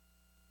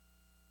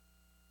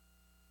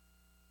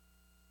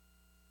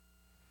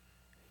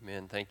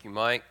Amen. Thank you,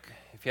 Mike.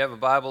 If you have a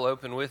Bible,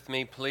 open with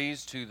me,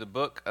 please, to the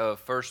book of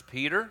 1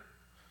 Peter.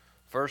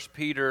 1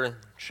 Peter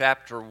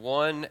chapter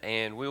 1,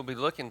 and we'll be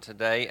looking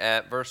today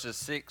at verses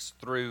 6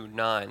 through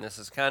 9. This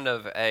is kind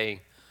of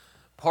a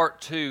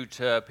part 2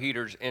 to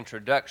Peter's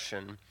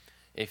introduction,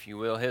 if you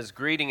will. His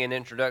greeting and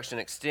introduction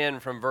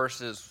extend from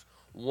verses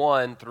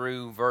 1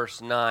 through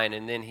verse 9,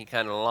 and then he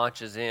kind of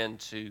launches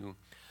into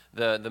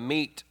the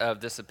meat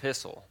of this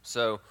epistle.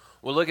 So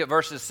we'll look at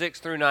verses 6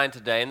 through 9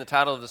 today, and the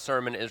title of the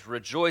sermon is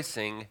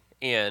Rejoicing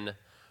in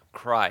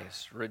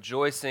Christ.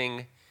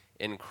 Rejoicing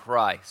in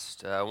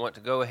Christ. I want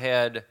to go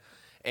ahead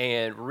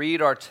and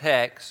read our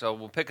text. So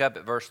we'll pick up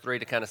at verse 3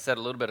 to kind of set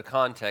a little bit of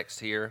context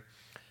here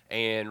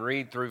and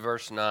read through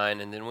verse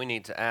 9, and then we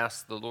need to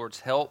ask the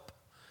Lord's help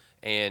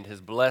and His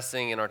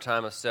blessing in our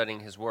time of studying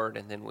His Word,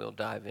 and then we'll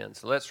dive in.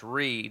 So let's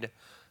read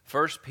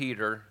 1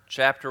 Peter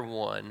chapter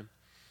 1,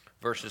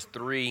 verses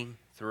 3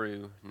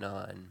 through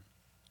 9.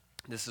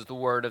 This is the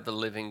word of the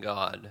living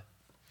God.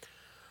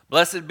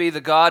 Blessed be the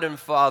God and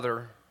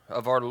Father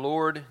of our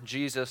Lord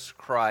Jesus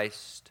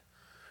Christ,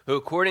 who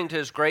according to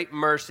His great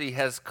mercy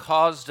has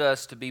caused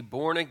us to be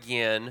born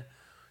again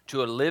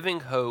to a living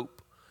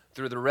hope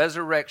through the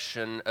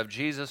resurrection of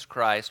Jesus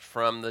Christ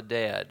from the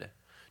dead,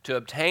 to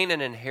obtain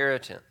an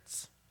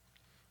inheritance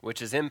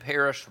which is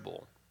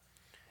imperishable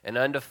and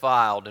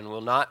undefiled and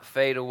will not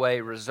fade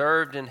away,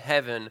 reserved in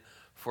heaven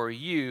for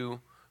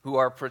you who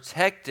are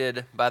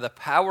protected by the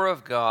power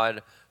of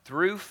God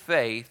through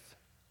faith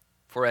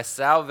for a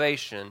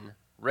salvation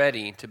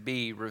ready to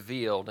be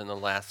revealed in the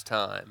last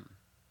time.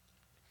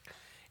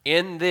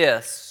 In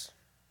this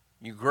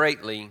you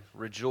greatly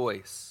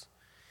rejoice,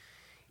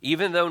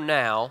 even though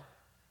now,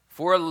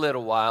 for a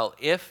little while,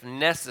 if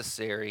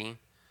necessary,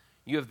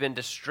 you have been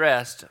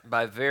distressed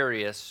by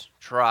various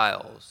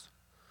trials,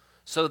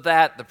 so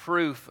that the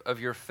proof of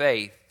your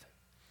faith,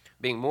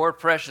 being more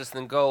precious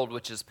than gold,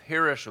 which is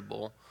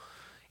perishable,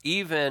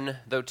 even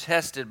though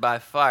tested by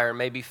fire,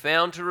 may be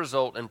found to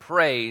result in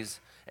praise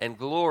and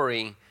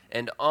glory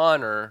and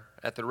honor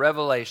at the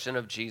revelation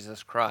of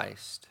Jesus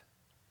Christ.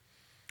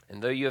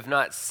 And though you have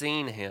not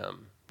seen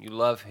Him, you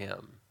love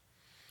Him.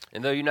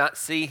 And though you not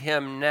see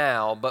Him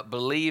now, but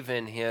believe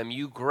in Him,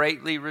 you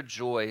greatly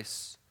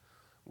rejoice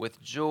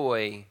with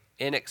joy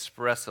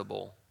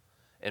inexpressible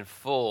and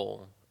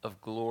full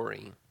of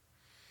glory,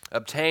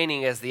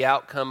 obtaining as the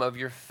outcome of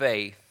your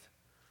faith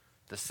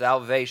the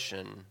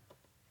salvation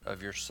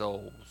of your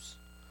souls.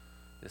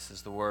 This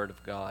is the word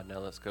of God. Now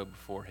let's go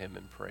before Him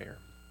in prayer.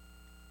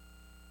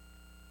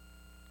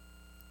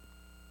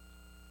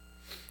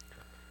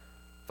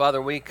 Father,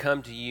 we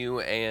come to You,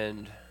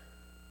 and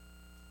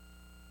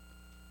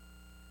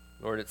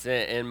Lord, it's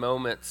in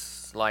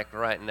moments like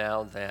right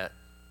now that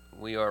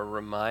we are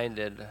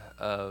reminded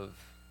of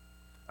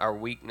our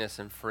weakness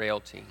and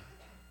frailty.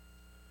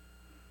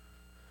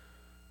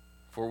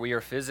 For we are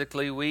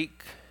physically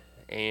weak,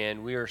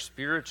 and we are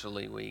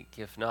spiritually weak,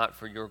 if not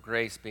for Your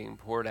grace being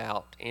poured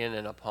out in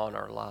and upon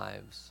our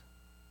lives.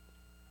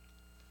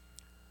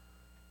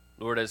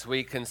 Lord, as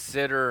we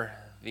consider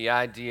the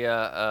idea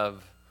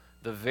of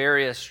the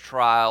various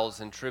trials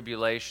and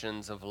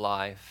tribulations of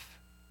life,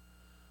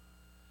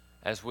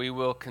 as we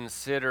will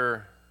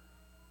consider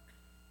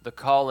the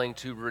calling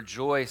to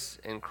rejoice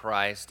in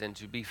Christ and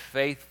to be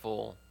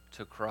faithful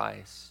to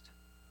Christ,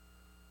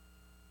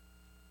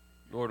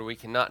 Lord, we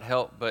cannot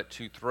help but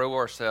to throw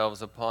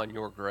ourselves upon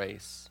Your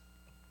grace.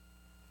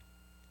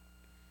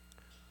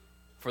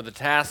 For the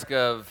task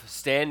of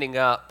standing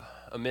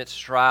up amidst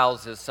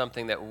trials is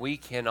something that we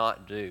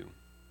cannot do.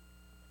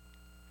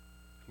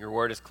 Your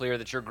word is clear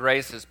that Your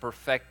grace is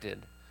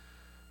perfected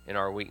in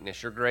our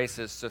weakness. Your grace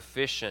is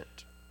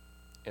sufficient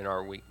in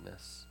our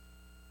weakness.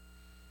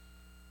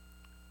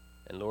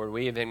 And Lord,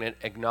 we even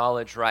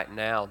acknowledge right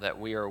now that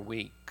we are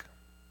weak.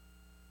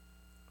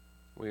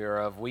 We are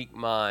of weak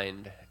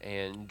mind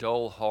and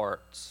dull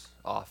hearts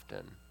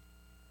often.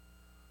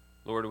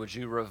 Lord, would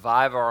You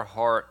revive our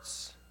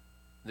hearts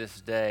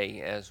this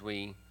day as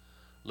we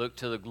look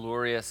to the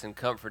glorious and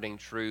comforting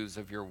truths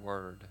of Your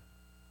word.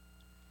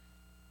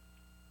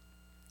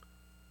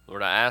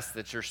 Lord, I ask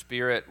that Your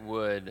Spirit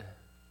would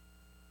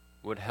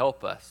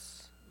help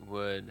us,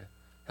 would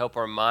help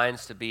our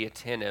minds to be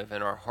attentive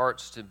and our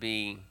hearts to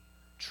be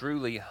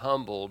truly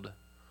humbled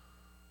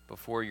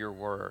before Your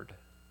word.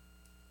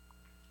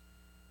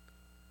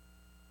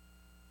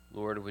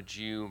 Lord, would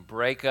You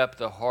break up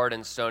the hard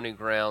and stony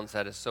grounds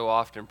that is so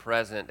often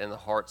present in the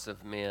hearts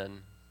of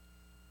men?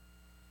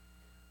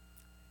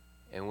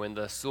 And when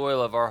the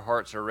soil of our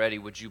hearts are ready,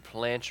 would You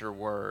plant Your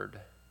word?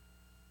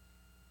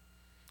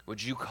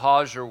 Would You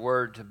cause Your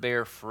word to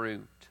bear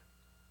fruit?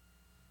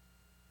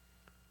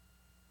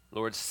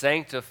 Lord,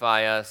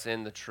 sanctify us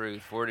in the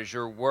truth, for it is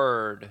Your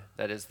word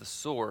that is the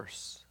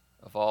source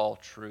of all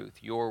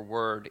truth. Your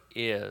word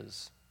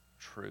is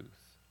truth.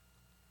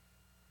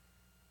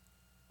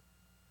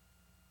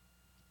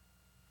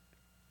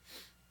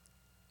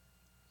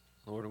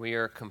 Lord, we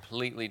are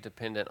completely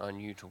dependent on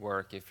You to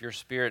work. If Your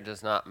Spirit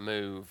does not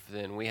move,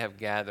 then we have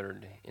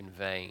gathered in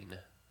vain.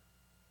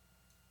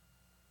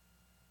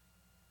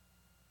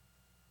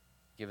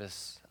 Give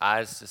us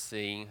eyes to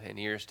see and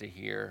ears to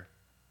hear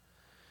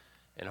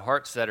and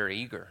hearts that are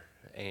eager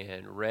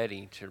and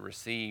ready to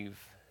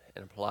receive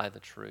and apply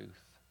the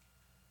truth.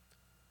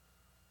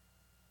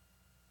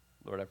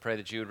 Lord, I pray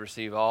that you would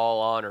receive all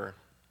honor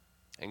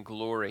and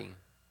glory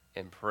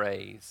and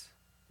praise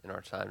in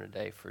our time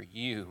today. For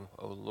you,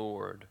 O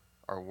Lord,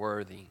 are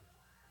worthy.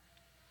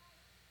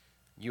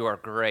 You are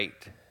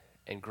great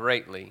and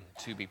greatly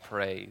to be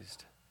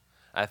praised.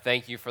 I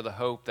thank you for the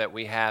hope that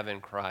we have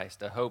in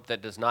Christ, a hope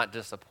that does not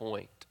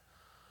disappoint,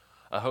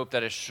 a hope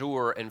that is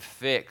sure and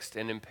fixed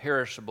and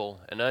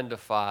imperishable and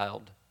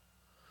undefiled,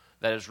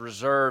 that is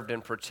reserved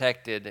and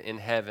protected in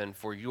heaven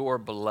for your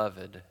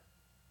beloved.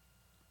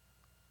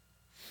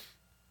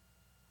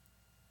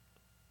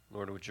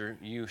 Lord, would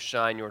you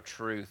shine your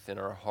truth in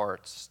our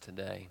hearts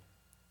today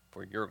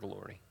for your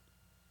glory?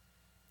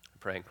 I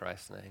pray in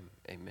Christ's name,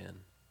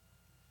 amen.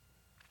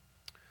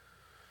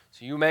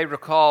 So you may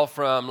recall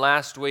from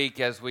last week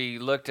as we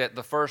looked at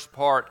the first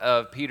part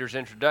of Peter's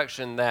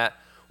introduction that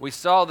we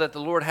saw that the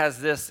Lord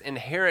has this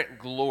inherent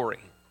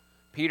glory.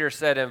 Peter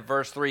said in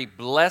verse 3,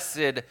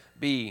 "Blessed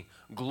be,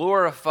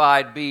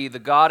 glorified be the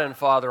God and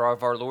Father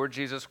of our Lord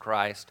Jesus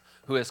Christ,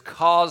 who has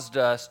caused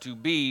us to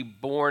be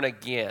born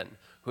again,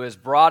 who has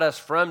brought us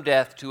from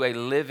death to a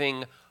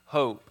living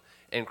hope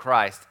in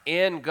Christ."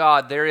 In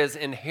God there is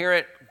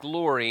inherent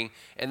glory,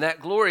 and that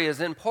glory is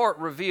in part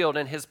revealed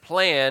in his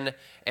plan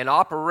and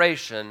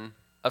operation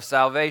of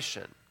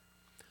salvation.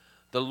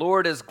 The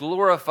Lord is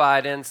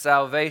glorified in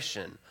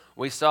salvation.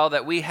 We saw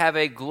that we have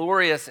a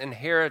glorious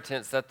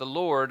inheritance that the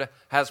Lord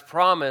has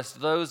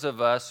promised those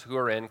of us who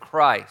are in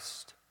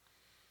Christ.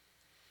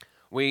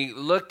 We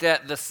looked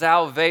at the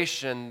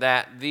salvation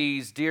that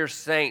these dear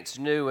saints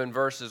knew in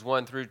verses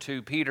 1 through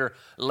 2. Peter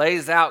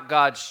lays out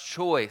God's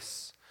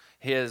choice,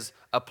 his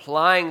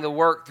applying the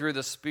work through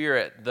the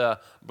Spirit, the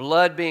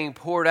blood being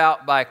poured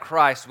out by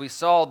Christ. We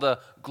saw the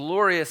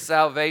glorious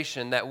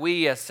salvation that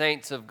we as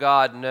saints of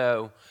God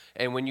know.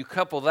 And when you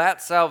couple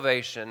that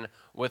salvation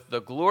with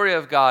the glory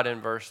of God in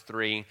verse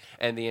 3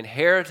 and the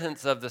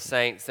inheritance of the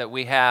saints that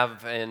we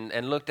have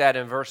and looked at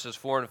in verses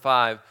 4 and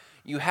 5,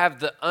 you have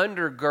the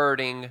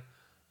undergirding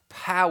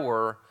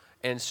power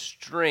and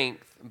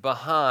strength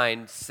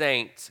behind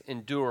saints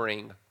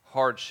enduring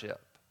hardship.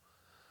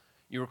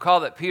 You recall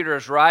that Peter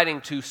is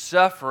writing to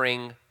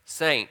suffering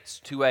saints,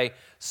 to a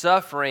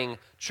suffering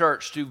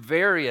church, to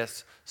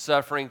various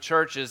suffering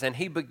churches, and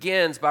he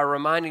begins by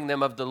reminding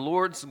them of the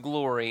Lord's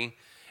glory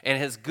and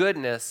his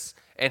goodness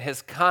and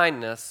his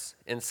kindness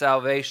in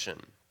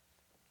salvation.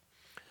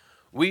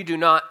 We do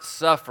not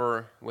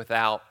suffer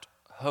without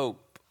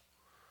hope.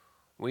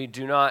 We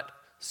do not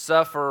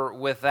suffer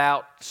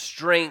without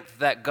strength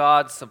that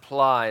God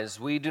supplies.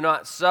 We do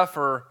not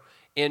suffer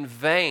in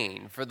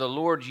vain, for the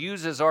Lord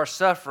uses our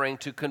suffering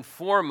to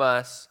conform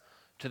us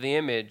to the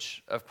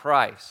image of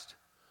Christ.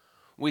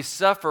 We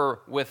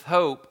suffer with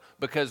hope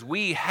because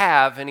we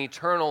have an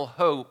eternal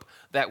hope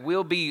that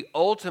will be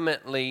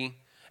ultimately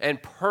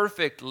and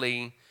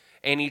perfectly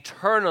and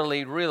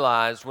eternally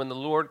realized when the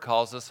Lord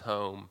calls us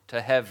home to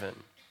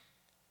heaven.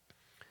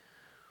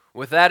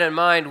 With that in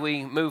mind,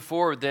 we move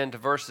forward then to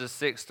verses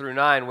 6 through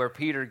 9, where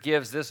Peter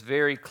gives this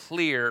very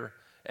clear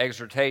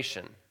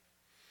exhortation.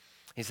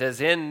 He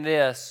says, "In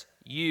this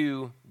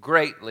you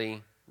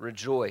greatly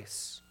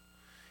rejoice."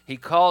 He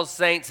calls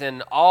saints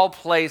in all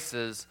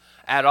places,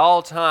 at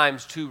all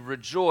times, to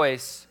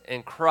rejoice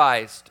in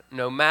Christ,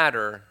 no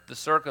matter the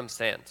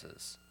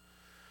circumstances.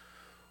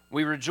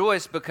 We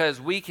rejoice because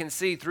we can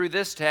see through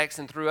this text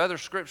and through other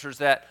scriptures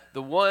that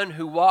the one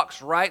who walks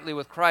rightly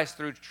with Christ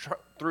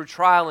through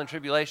trial and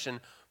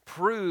tribulation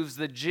proves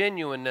the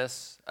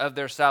genuineness of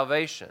their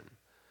salvation.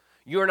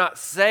 You are not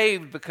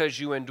saved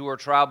because you endure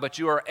trial, but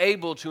you are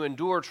able to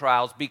endure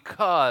trials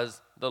because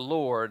the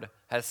Lord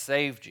has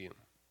saved you.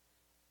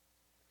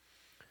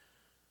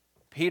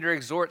 Peter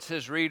exhorts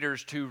his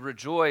readers to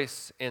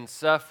rejoice in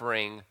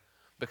suffering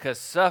because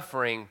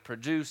suffering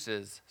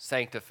produces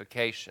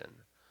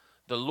sanctification.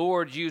 The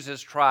Lord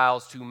uses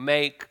trials to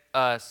make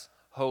us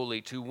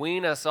holy, to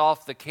wean us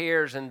off the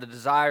cares and the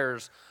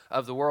desires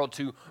of the world,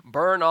 to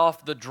burn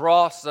off the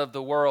dross of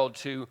the world,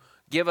 to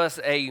give us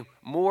a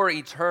more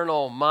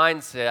eternal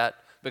mindset,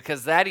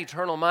 because that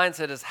eternal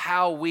mindset is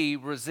how we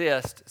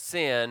resist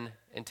sin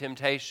and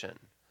temptation.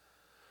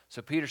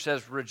 So Peter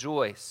says,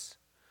 rejoice,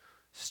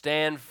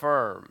 stand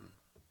firm.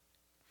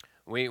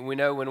 We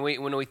know when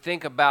we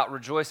think about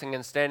rejoicing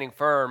and standing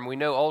firm, we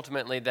know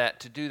ultimately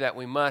that to do that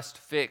we must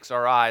fix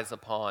our eyes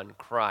upon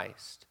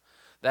Christ.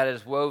 That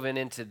is woven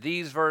into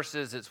these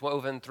verses. It's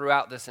woven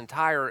throughout this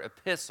entire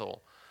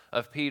epistle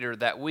of Peter,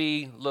 that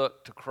we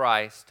look to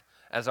Christ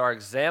as our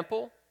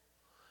example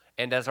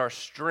and as our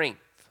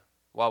strength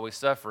while we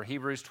suffer.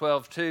 Hebrews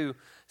 12:2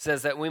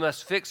 says that we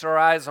must fix our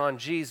eyes on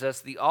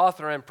Jesus, the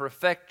author and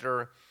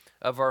perfecter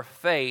of our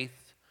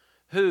faith,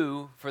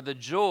 who, for the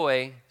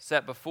joy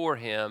set before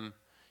him,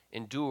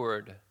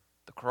 endured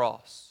the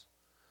cross.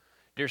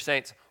 Dear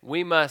saints,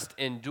 we must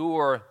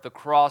endure the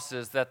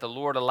crosses that the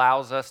Lord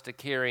allows us to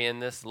carry in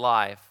this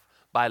life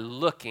by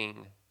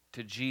looking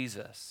to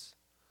Jesus.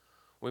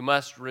 We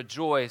must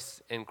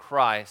rejoice in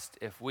Christ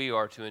if we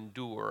are to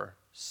endure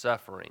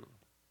suffering.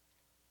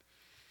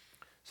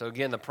 So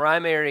again, the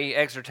primary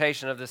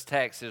exhortation of this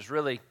text is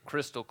really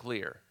crystal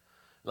clear.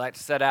 I'd like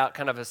to set out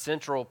kind of a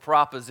central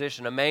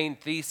proposition, a main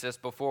thesis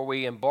before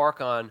we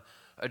embark on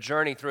a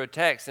journey through a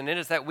text, and it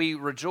is that we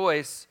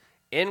rejoice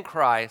in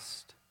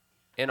Christ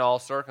in all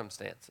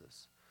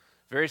circumstances.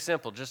 Very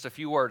simple, just a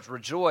few words.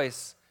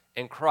 Rejoice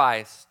in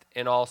Christ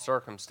in all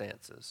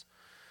circumstances.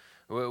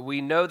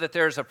 We know that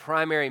there's a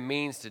primary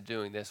means to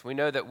doing this. We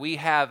know that we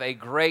have a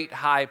great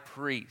high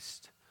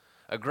priest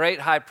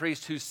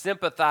who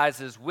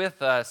sympathizes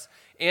with us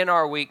in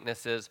our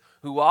weaknesses,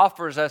 who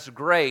offers us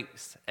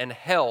grace and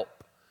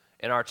help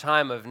in our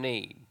time of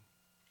need.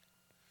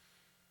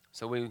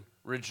 So we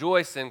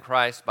rejoice in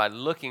Christ by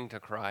looking to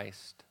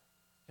Christ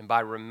and by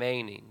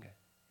remaining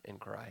in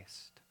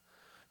Christ.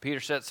 Peter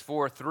sets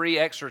forth 3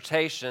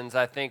 exhortations,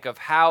 I think, of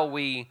how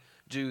we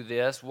do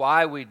this,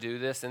 why we do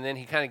this, and then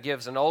he kind of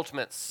gives an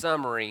ultimate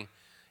summary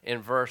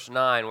in verse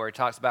 9 where he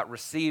talks about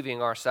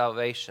receiving our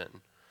salvation.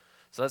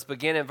 So let's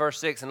begin in verse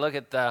 6 and look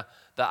at the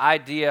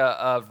idea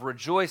of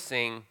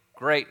rejoicing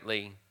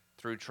greatly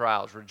through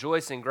trials.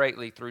 Rejoicing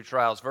greatly through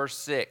trials. Verse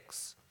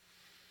 6,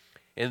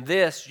 in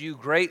this you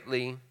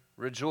greatly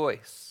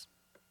rejoice,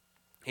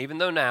 even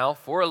though now,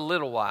 for a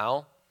little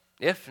while,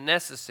 if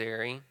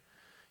necessary,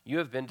 you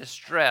have been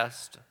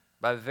distressed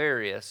by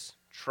various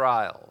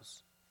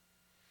trials.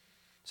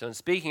 So in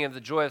speaking of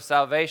the joy of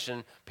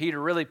salvation, Peter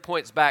really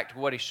points back to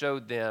what he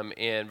showed them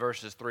in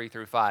verses 3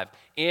 through 5.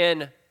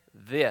 In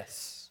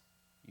this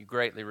you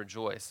greatly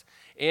rejoice.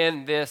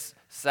 In this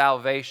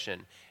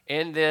salvation,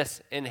 in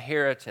this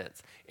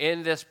inheritance,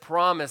 in this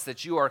promise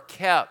that you are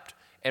kept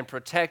and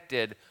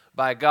protected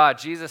by God.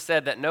 Jesus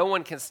said that no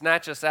one can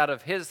snatch us out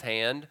of his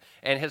hand,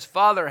 and his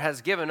Father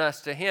has given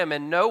us to him,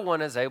 and no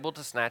one is able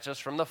to snatch us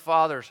from the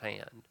Father's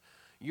hand.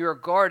 You're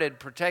guarded,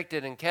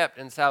 protected, and kept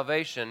in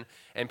salvation.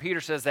 And Peter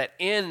says that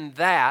in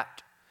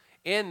that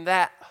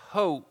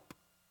hope,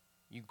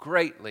 you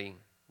greatly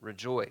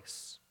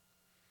rejoice.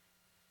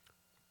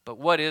 But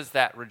what is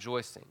that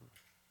rejoicing?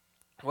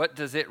 What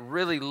does it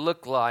really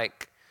look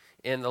like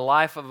in the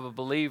life of a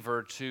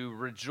believer to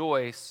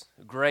rejoice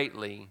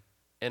greatly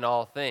in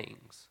all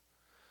things?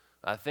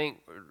 I think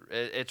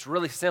it's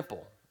really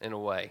simple in a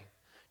way.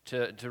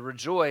 To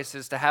rejoice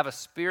is to have a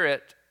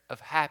spirit of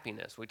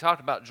happiness. We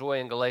talked about joy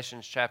in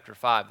Galatians chapter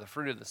 5, the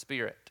fruit of the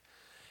Spirit.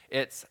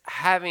 It's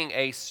having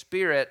a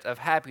spirit of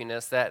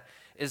happiness that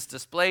is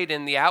displayed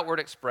in the outward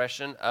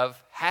expression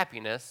of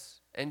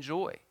happiness and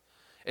joy.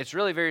 It's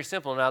really very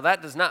simple. Now,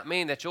 that does not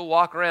mean that you'll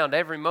walk around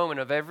every moment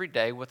of every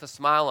day with a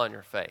smile on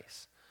your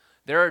face.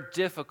 There are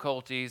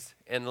difficulties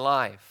in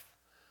life.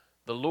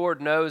 The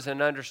Lord knows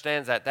and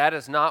understands that. That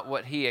is not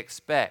what he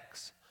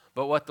expects.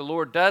 But what the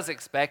Lord does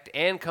expect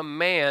and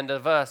command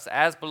of us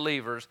as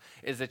believers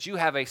is that you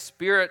have a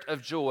spirit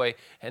of joy,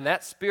 and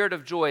that spirit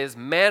of joy is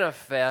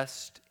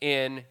manifest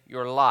in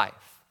your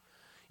life.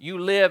 You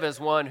live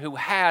as one who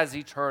has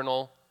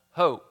eternal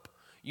hope.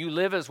 You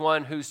live as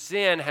one whose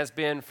sin has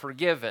been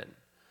forgiven.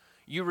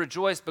 You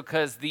rejoice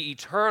because the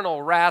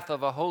eternal wrath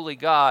of a holy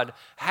God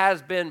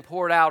has been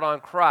poured out on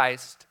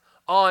Christ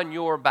on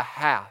your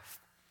behalf.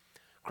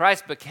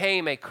 Christ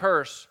became a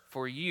curse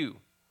for you.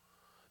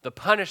 The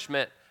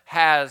punishment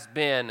has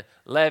been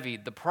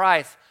levied. The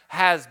price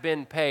has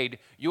been paid.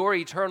 Your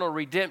eternal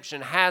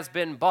redemption has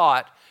been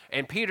bought.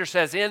 And Peter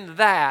says, in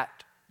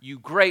that you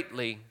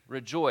greatly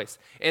rejoice.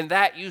 In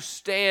that you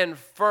stand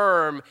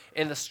firm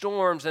in the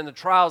storms and the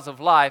trials of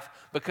life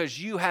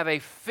because you have a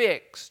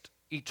fixed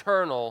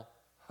eternal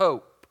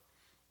hope.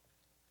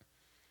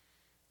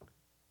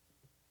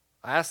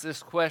 I ask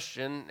this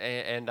question,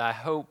 and I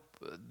hope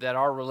that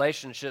our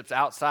relationships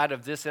outside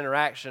of this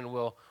interaction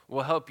will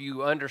help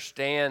you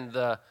understand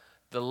the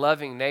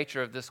loving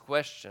nature of this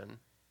question.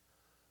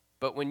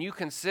 But when you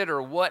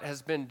consider what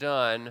has been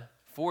done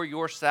for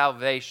your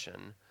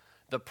salvation,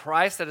 the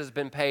price that has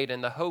been paid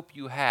and the hope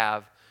you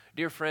have,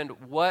 dear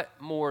friend, what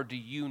more do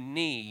you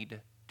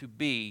need to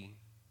be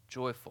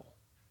joyful?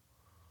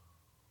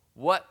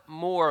 What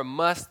more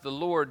must the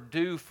Lord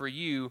do for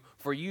you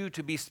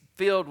to be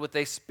filled with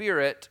a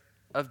spirit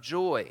of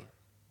joy?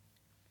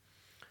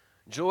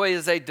 Joy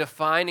is a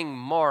defining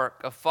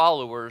mark of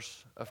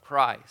followers of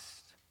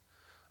Christ.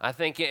 I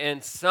think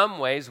in some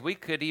ways we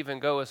could even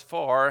go as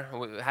far,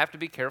 we have to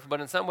be careful, but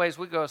in some ways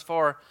we go as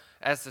far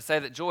as to say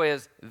that joy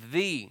is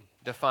the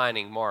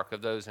defining mark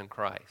of those in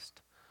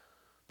Christ.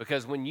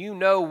 Because when you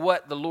know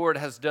what the Lord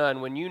has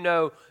done, when you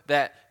know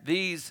that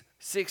these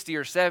 60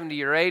 or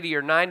 70 or 80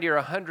 or 90 or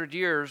 100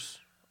 years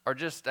are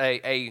just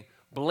a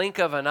blink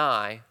of an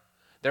eye,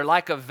 they're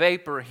like a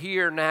vapor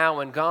here, now,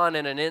 and gone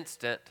in an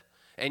instant,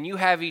 and you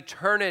have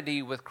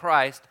eternity with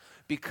Christ,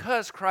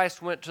 because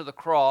Christ went to the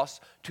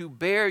cross to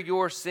bear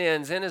your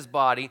sins in his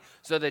body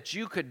so that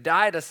you could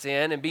die to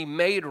sin and be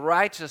made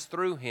righteous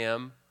through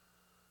him.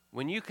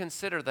 When you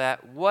consider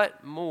that,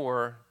 what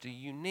more do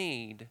you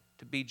need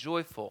to be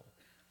joyful?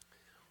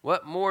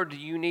 What more do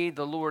you need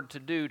the Lord to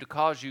do to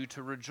cause you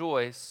to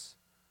rejoice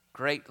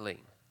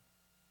greatly?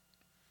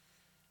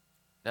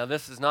 Now,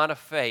 this is not a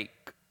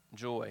fake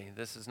joy.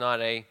 This is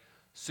not a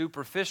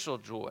superficial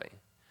joy.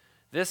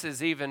 This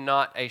is even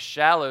not a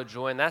shallow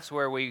joy, and that's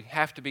where we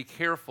have to be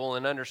careful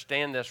and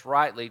understand this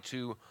rightly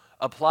to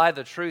apply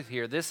the truth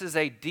here. This is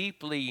a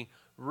deeply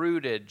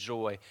rooted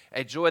joy,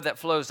 a joy that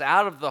flows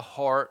out of the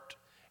heart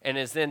and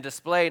is then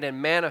displayed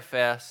and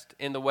manifest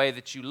in the way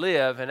that you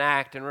live and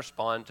act and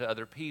respond to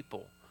other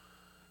people.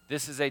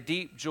 This is a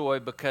deep joy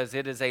because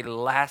it is a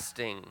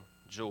lasting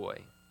joy.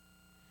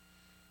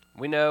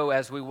 We know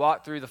as we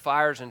walk through the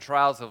fires and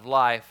trials of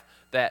life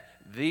that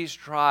these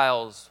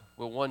trials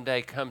will one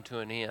day come to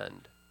an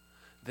end.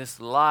 This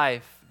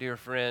life, dear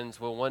friends,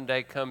 will one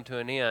day come to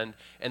an end,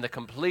 and the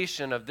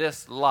completion of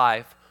this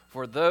life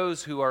for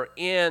those who are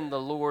in the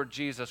Lord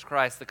Jesus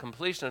Christ, the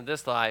completion of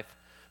this life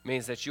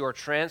means that you are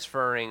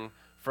transferring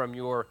from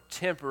your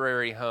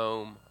temporary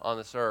home on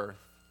this earth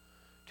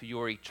to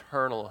your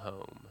eternal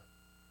home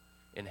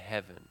in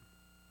heaven.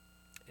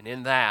 And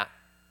in that,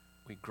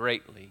 we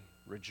greatly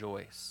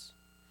rejoice.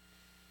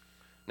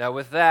 Now,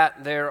 with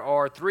that, there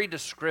are three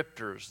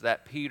descriptors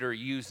that Peter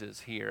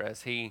uses here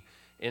as he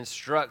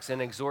instructs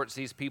and exhorts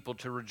these people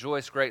to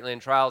rejoice greatly in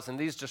trials. And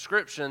these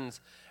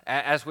descriptions,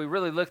 as we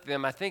really look at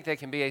them, I think they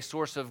can be a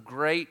source of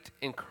great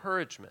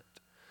encouragement.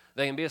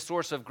 They can be a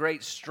source of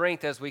great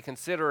strength as we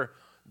consider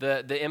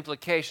the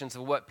implications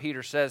of what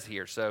Peter says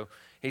here. So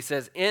he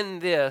says, "In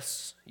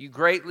this you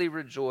greatly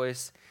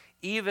rejoice,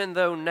 even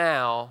though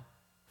now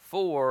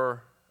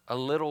for a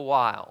little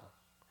while."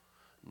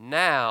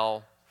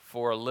 Now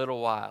for a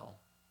little while.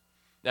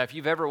 Now, if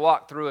you've ever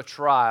walked through a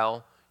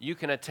trial, you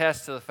can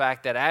attest to the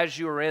fact that as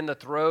you are in the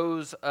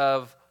throes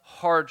of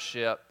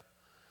hardship,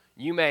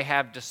 you may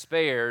have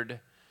despaired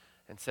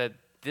and said,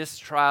 this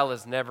trial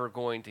is never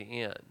going to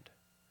end.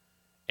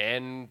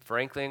 And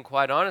frankly and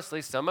quite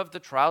honestly, some of the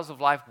trials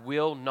of life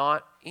will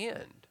not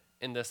end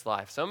in this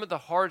life. Some of the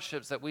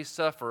hardships that we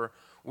suffer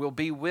will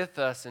be with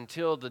us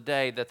until the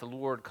day that the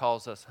Lord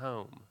calls us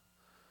home.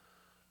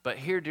 But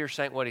here, dear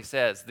saint, what he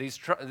says, these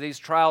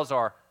trials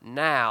are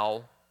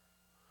now,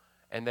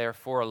 and they're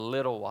for a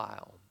little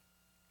while.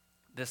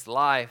 This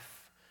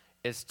life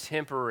is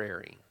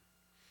temporary.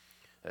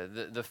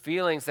 The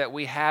feelings that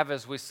we have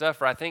as we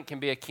suffer, I think, can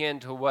be akin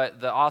to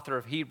what the author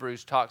of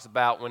Hebrews talks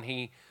about when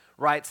he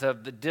writes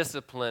of the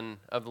discipline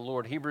of the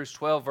Lord. Hebrews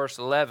 12, verse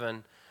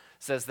 11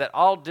 says that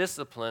all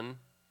discipline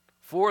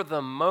for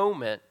the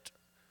moment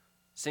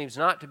seems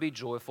not to be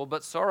joyful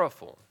but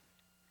sorrowful.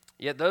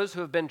 Yet those who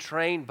have been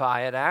trained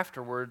by it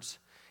afterwards,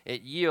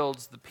 it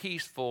yields the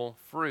peaceful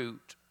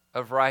fruit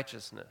of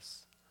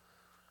righteousness.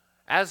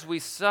 As we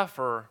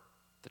suffer,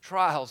 the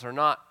trials are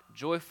not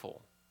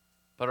joyful,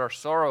 but are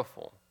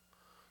sorrowful.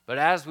 But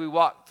as we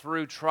walk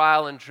through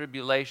trial and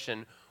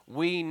tribulation,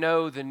 we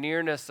know the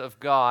nearness of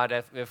God.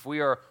 If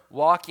we are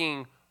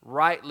walking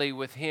rightly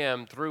with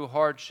Him through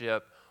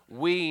hardship,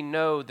 we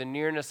know the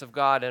nearness of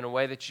God in a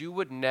way that you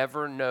would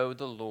never know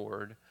the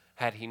Lord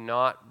had He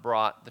not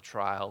brought the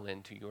trial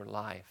into your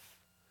life.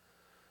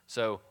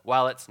 So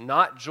while it's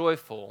not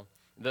joyful,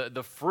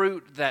 the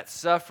fruit that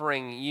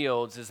suffering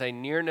yields is a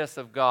nearness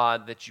of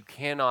God that you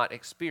cannot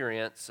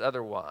experience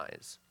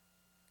otherwise.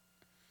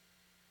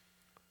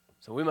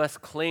 So we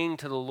must cling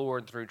to the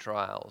Lord through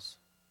trials.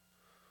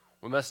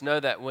 We must know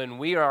that when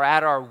we are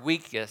at our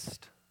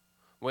weakest,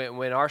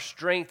 when our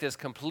strength is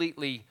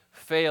completely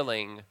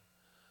failing,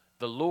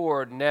 the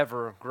Lord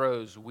never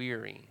grows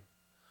weary.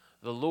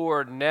 The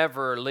Lord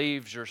never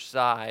leaves your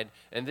side.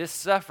 And this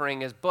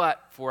suffering is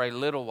but for a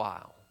little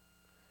while.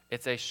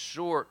 It's a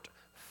short,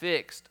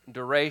 fixed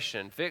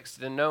duration, fixed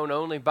and known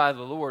only by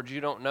the Lord. You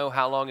don't know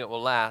how long it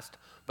will last,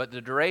 but the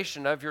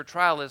duration of your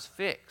trial is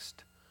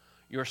fixed.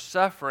 Your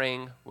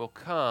suffering will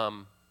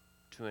come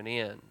to an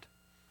end.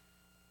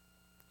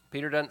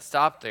 Peter doesn't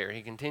stop there.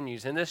 He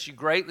continues, "In this you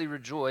greatly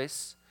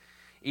rejoice,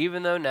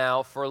 even though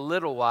now for a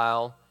little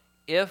while,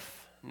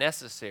 if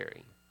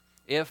necessary."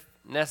 If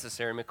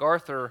necessary.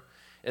 MacArthur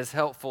is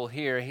helpful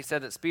here. He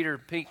said that Peter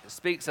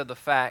speaks of the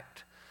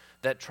fact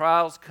that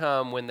trials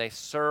come when they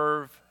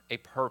serve a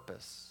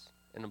purpose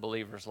in a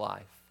believer's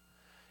life.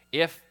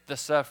 If the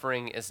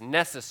suffering is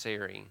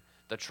necessary,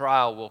 the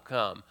trial will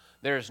come.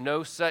 There is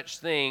no such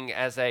thing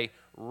as a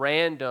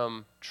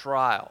random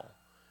trial.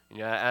 You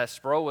know, as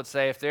Sproul would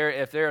say, if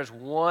there is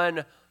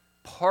one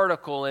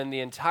particle in the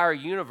entire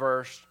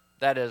universe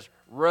that is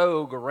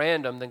rogue or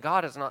random, then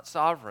God is not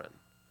sovereign.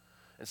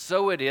 And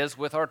so it is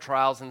with our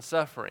trials and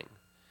suffering.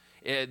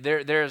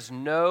 There is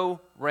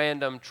no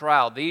random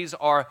trial. These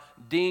are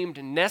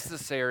deemed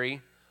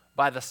necessary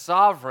by the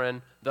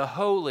sovereign, the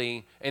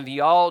holy, and the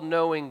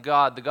all-knowing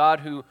God, the God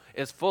who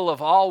is full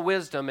of all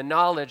wisdom and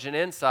knowledge and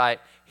insight.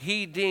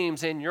 He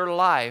deems in your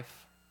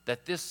life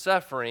that this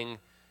suffering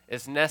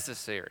is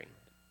necessary.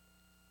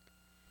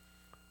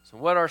 So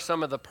what are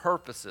some of the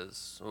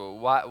purposes?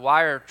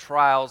 Why are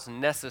trials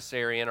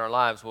necessary in our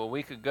lives? Well,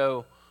 we could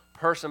go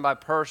person by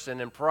person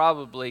and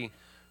probably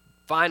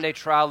find a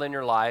trial in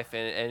your life,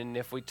 and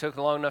if we took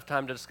a long enough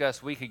time to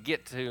discuss, we could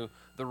get to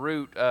the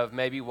root of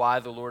maybe why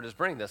the Lord is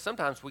bringing this.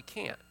 Sometimes we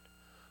can't.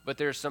 but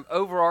there's some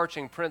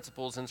overarching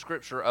principles in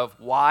Scripture of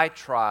why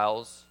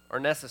trials are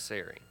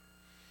necessary.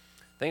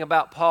 Think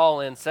about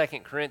Paul in 2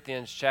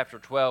 Corinthians chapter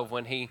 12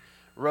 when he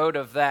wrote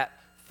of that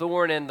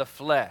thorn in the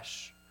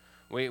flesh.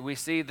 We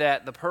see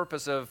that the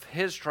purpose of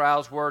his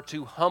trials were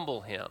to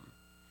humble him.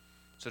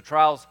 So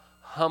trials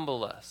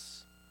humble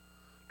us.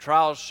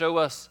 Trials show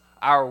us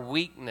our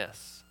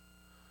weakness.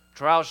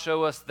 Trials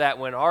show us that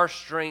when our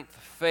strength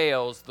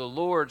fails, the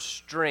Lord's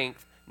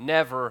strength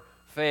never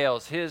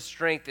fails. His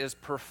strength is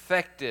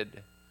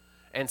perfected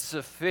and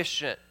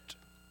sufficient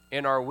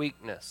in our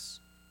weakness.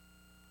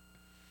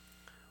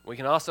 We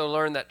can also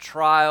learn that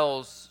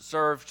trials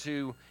serve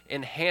to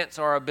enhance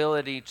our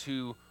ability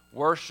to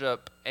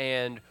worship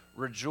and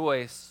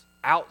rejoice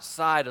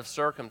outside of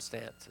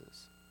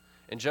circumstances.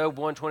 In Job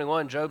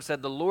 121, Job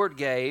said, "The Lord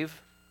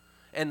gave,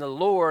 and the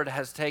Lord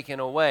has taken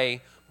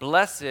away.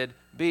 Blessed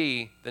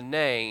be the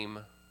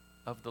name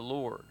of the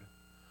Lord."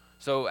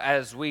 So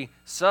as we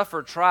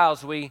suffer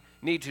trials, we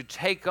need to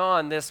take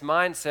on this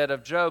mindset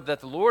of Job that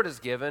the Lord has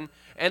given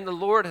and the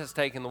Lord has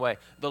taken away.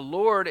 The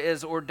Lord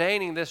is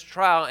ordaining this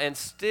trial and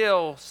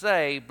still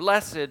say,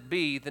 "Blessed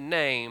be the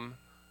name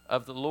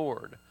of the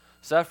Lord."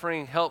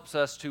 Suffering helps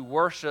us to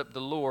worship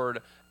the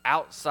Lord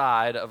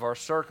outside of our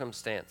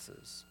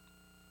circumstances.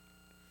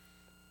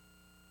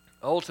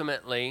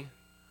 Ultimately,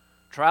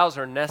 trials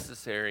are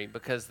necessary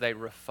because they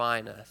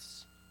refine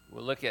us.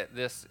 We'll look at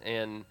this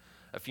in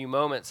a few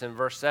moments in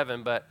verse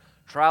 7, but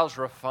trials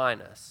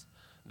refine us.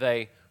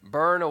 They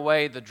burn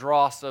away the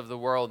dross of the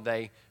world.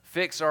 They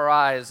take our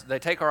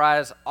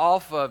eyes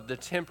off of the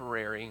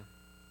temporary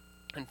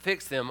and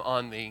fix them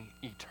on the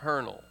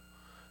eternal.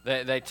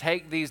 They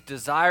take these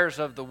desires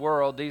of the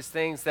world, these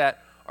things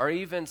that are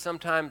even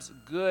sometimes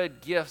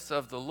good gifts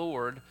of the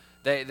Lord,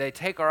 they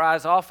take our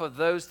eyes off of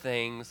those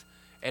things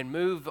and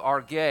move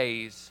our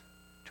gaze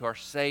to our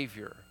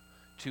Savior,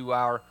 to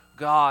our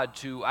God,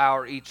 to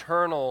our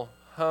eternal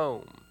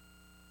home.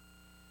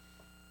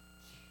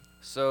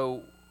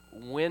 So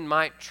when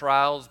might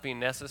trials be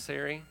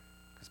necessary?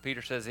 Because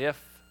Peter says,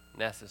 if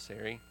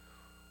necessary.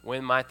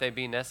 When might they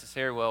be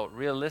necessary? Well,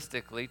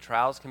 realistically,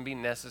 trials can be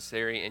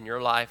necessary in your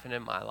life and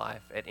in my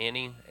life at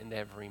any and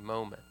every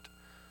moment.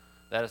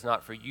 That is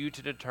not for you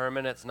to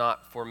determine. It's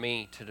not for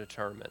me to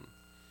determine.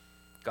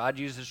 God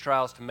uses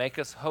trials to make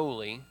us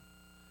holy,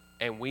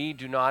 and we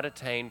do not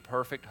attain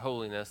perfect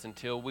holiness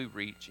until we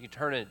reach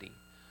eternity.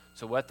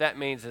 So what that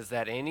means is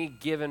that any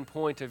given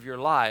point of your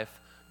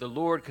life, the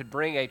Lord could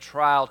bring a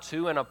trial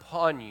to and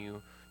upon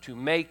you to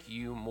make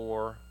you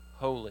more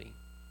holy.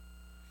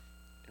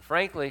 And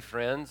frankly,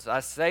 friends,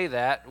 I say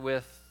that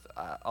with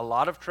a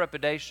lot of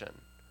trepidation.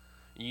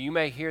 You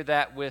may hear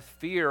that with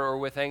fear or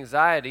with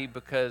anxiety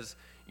because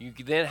you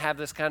then have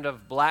this kind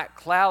of black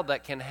cloud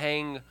that can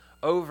hang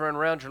over and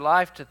around your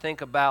life to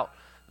think about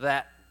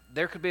that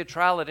there could be a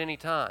trial at any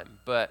time.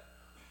 But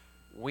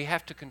we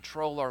have to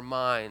control our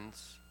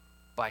minds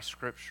by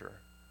Scripture.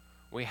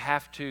 We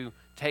have to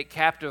take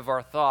captive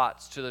our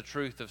thoughts to the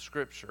truth of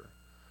Scripture.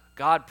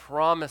 God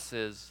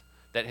promises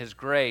that His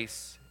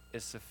grace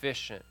is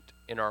sufficient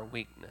in our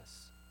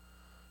weakness.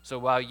 So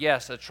while,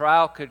 yes, a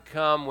trial could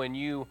come when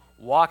you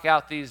walk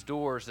out these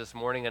doors this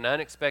morning, an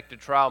unexpected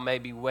trial may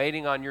be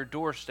waiting on your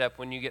doorstep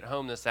when you get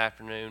home this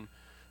afternoon,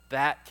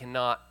 that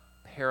cannot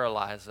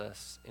paralyze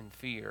us in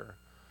fear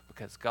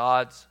because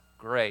God's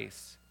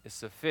grace is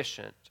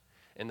sufficient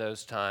in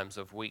those times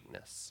of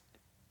weakness.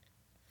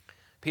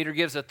 Peter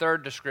gives a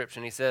third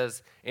description. He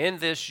says, "In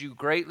this you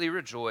greatly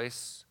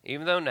rejoice,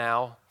 even though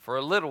now, for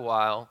a little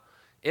while,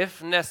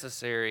 if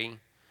necessary,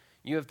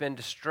 you have been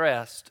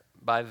distressed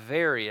by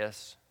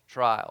various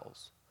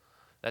trials."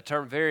 That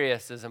term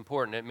various is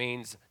important. It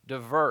means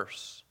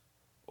diverse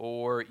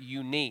or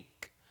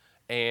unique.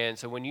 And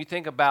so when you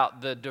think about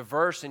the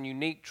diverse and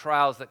unique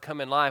trials that come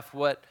in life,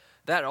 what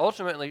that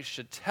ultimately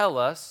should tell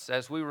us,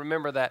 as we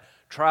remember that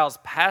trials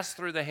pass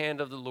through the hand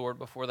of the Lord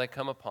before they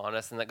come upon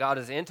us, and that God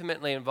is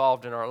intimately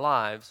involved in our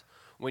lives,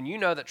 when you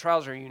know that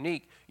trials are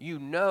unique, you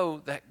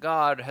know that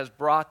God has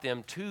brought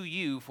them to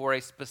you for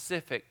a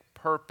specific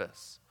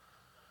purpose.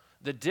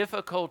 The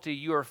difficulty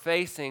you are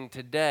facing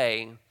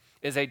today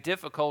is a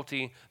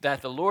difficulty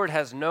that the Lord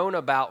has known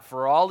about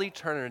for all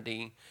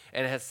eternity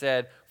and has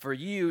said, for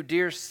you,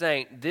 dear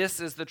saint, this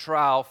is the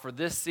trial for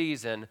this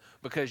season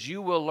because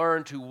you will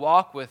learn to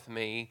walk with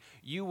me.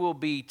 You will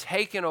be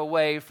taken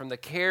away from the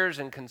cares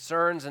and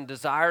concerns and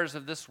desires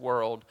of this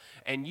world,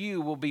 and you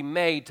will be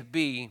made to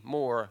be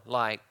more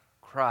like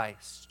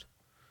Christ.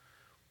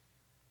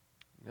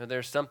 You know,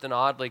 there's something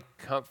oddly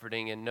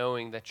comforting in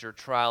knowing that your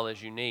trial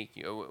is unique.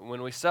 You know,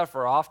 when we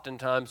suffer,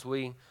 oftentimes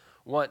we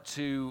want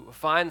to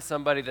find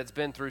somebody that's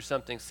been through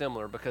something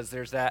similar because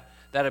there's that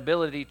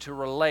ability to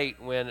relate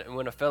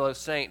when a fellow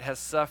saint has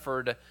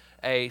suffered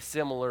a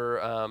similar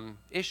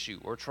issue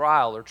or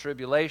trial or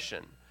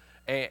tribulation.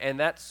 And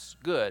that's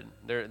good.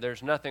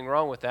 There's nothing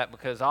wrong with that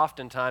because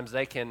oftentimes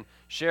they can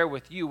share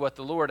with you what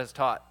the Lord has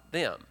taught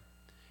them.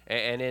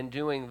 And in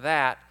doing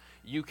that,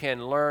 you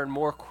can learn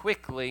more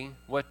quickly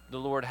what the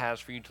Lord has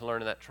for you to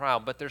learn in that trial.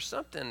 But there's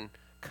something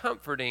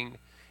comforting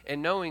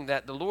and knowing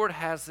that the Lord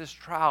has this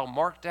trial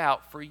marked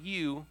out for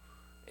you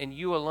and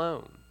you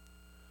alone.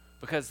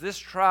 Because this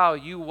trial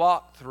you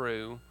walk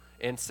through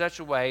in such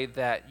a way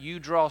that you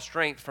draw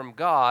strength from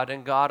God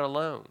and God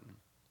alone.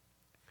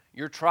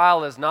 Your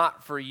trial is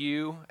not for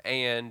you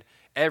and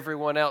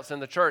everyone else in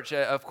the church.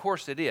 Of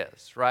course it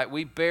is, right?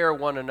 We bear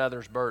one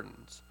another's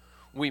burdens.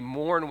 We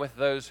mourn with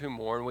those who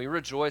mourn. We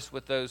rejoice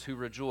with those who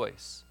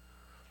rejoice.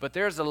 But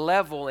there's a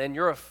level in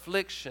your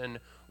affliction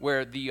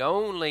where the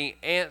only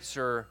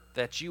answer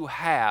that you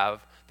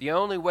have, the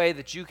only way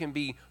that you can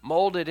be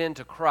molded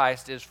into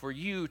Christ, is for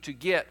you to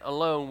get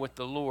alone with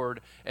the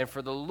Lord and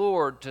for the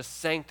Lord to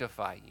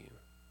sanctify you.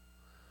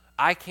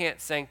 I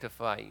can't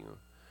sanctify you.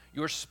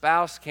 Your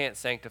spouse can't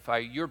sanctify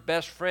you. Your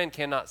best friend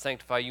cannot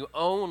sanctify you.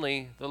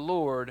 Only the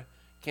Lord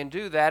can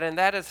do that, and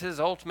that is His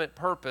ultimate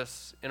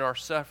purpose in our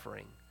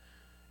suffering,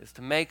 is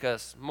to make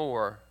us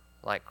more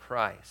like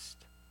Christ.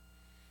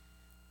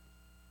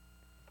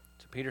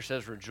 So Peter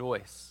says,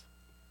 rejoice.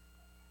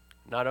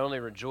 Not only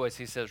rejoice,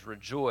 he says,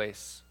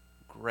 rejoice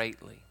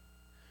greatly.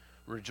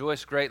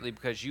 Rejoice greatly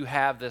because you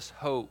have this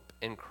hope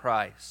in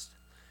Christ.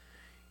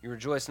 You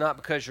rejoice not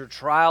because your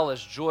trial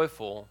is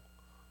joyful,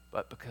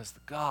 but because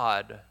the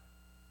God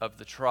of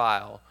the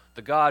trial,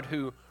 the God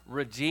who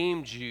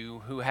redeemed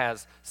you, who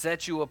has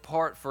set you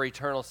apart for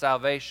eternal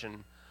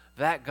salvation,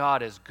 that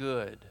God is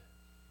good.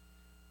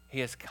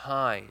 He is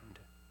kind,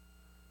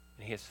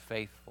 and He is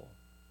faithful.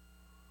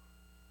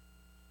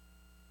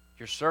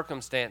 Your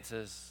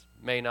circumstances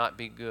may not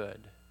be good.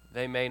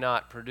 They may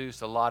not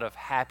produce a lot of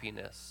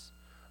happiness,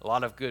 a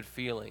lot of good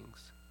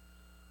feelings,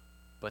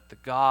 but the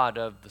God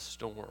of the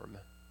storm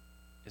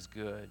is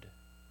good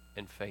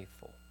and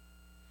faithful.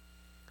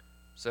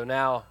 So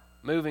now,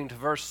 moving to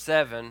verse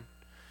 7,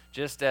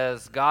 just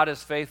as God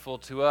is faithful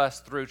to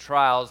us through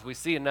trials, we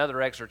see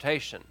another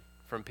exhortation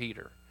from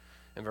Peter.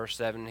 In verse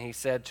 7, he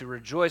said to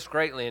rejoice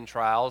greatly in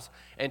trials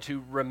and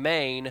to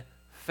remain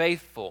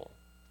faithful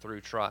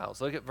through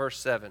trials. Look at verse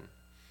 7.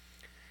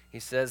 He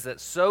says that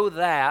so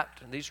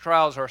that, these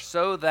trials are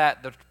so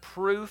that the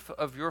proof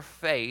of your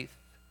faith,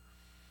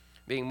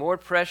 being more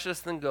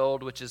precious than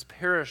gold, which is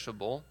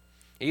perishable,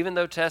 even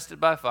though tested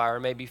by fire,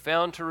 may be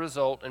found to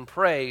result in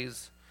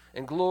praise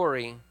and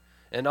glory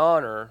and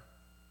honor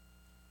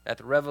at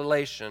the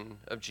revelation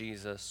of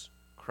Jesus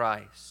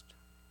Christ.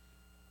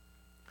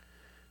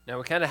 Now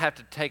we kind of have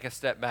to take a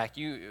step back.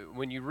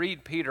 When you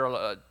read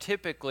Peter,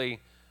 typically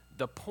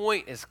the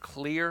point is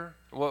clear.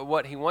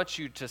 What he wants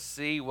you to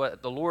see,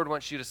 what the Lord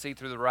wants you to see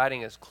through the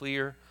writing is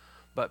clear.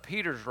 But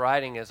Peter's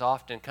writing is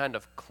often kind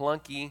of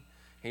clunky.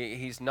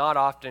 He's not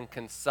often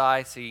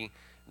concise. He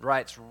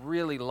writes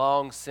really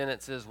long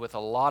sentences with a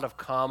lot of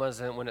commas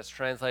and when it's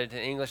translated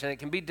to English, and it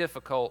can be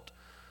difficult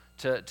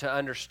to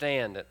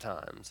understand at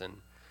times.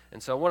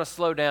 And so I want to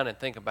slow down and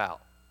think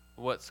about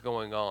what's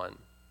going on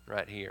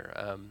right here.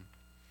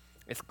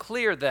 It's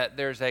clear that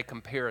there's a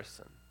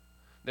comparison.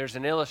 There's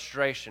an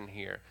illustration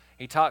here.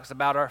 He talks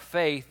about our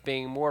faith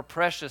being more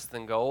precious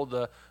than gold.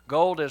 The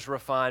gold is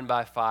refined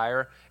by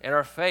fire, and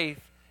our faith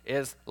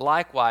is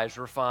likewise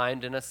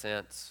refined in a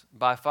sense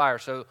by fire.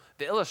 So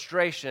the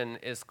illustration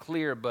is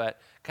clear, but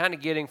kind of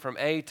getting from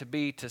A to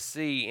B to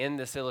C in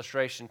this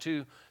illustration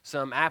to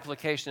some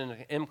application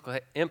and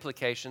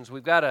implications,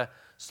 we've got to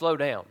slow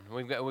down.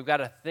 We've got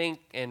to think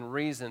and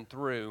reason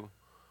through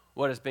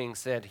what is being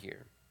said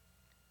here.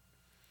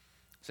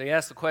 So he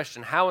asks the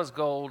question, how is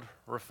gold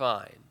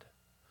refined?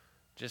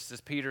 Just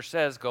as Peter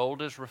says,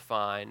 gold is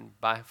refined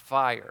by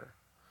fire.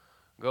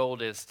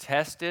 Gold is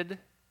tested,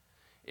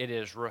 it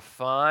is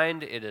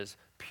refined, it is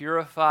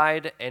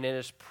purified, and it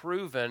is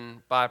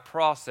proven by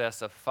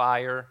process of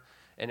fire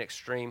and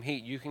extreme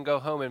heat. You can go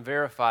home and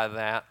verify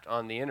that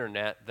on the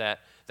internet,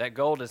 that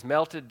gold is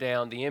melted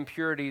down, the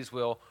impurities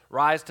will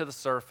rise to the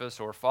surface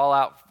or fall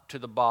out to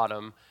the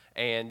bottom,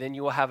 and then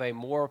you will have a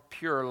more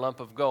pure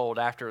lump of gold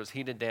after it was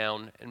heated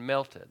down and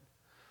melted.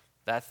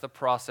 That's the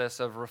process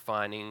of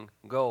refining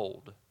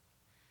gold.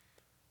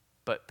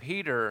 But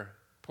Peter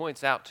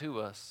points out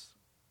to us,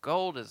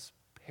 gold is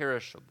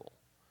perishable.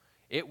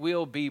 It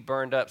will be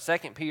burned up. 2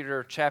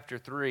 Peter chapter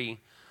 3,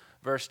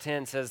 verse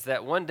 10 says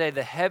that one day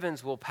the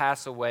heavens will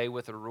pass away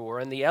with a roar,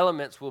 and the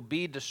elements will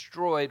be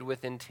destroyed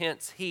with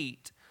intense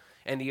heat,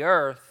 and the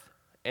earth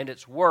and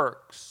its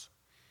works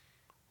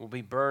will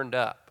be burned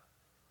up.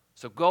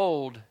 So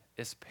gold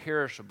is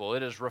perishable.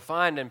 It is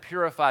refined and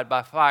purified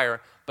by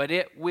fire, but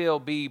it will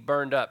be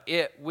burned up.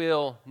 It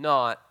will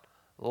not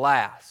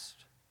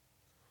last.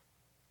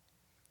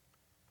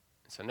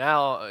 So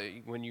now,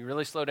 when you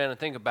really slow down and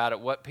think about it,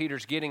 what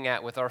Peter's getting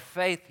at with our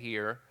faith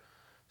here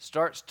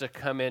starts to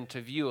come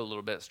into view a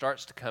little bit,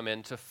 starts to come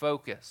into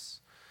focus.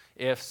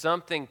 If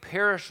something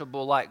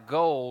perishable like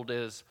gold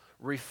is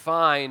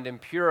refined and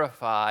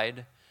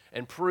purified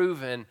and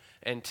proven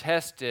and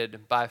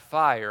tested by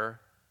fire,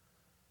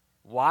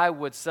 why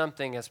would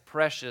something as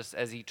precious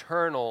as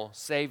eternal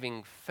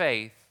saving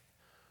faith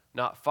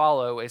not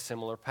follow a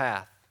similar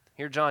path?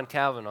 Hear John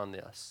Calvin on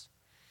this.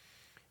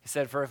 He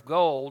said, "For if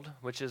gold,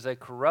 which is a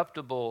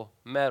corruptible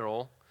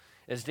metal,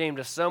 is deemed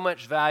of so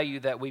much value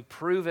that we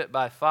prove it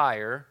by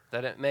fire,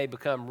 that it may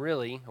become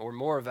really or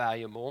more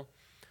valuable,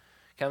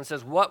 Calvin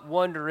says, what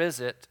wonder is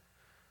it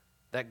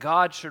that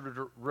God should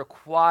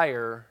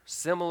require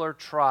similar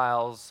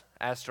trials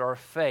as to our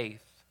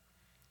faith,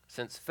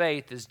 since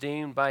faith is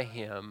deemed by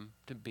him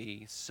to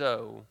be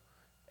so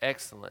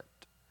excellent?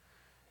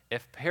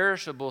 If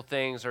perishable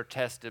things are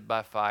tested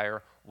by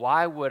fire,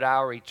 why would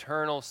our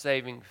eternal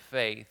saving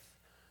faith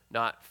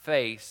not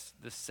face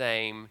the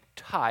same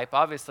type?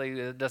 Obviously,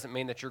 it doesn't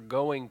mean that you're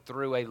going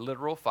through a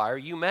literal fire.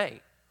 You may.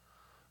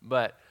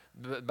 But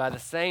by the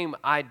same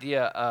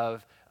idea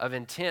of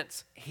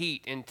intense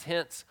heat,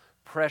 intense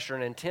pressure,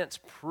 and intense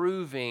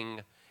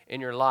proving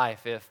in your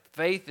life, if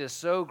faith is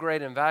so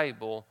great and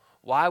valuable,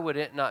 why would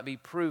it not be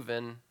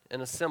proven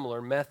in a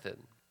similar method?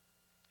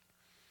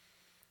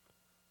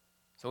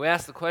 So we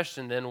ask the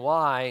question then,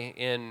 why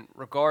in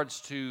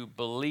regards to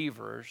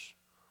believers,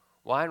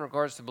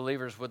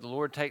 would the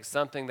Lord take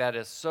something that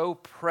is so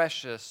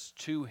precious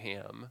to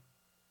him,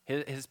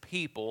 his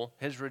people,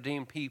 his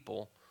redeemed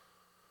people,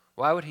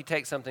 why would he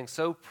take something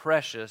so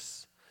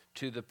precious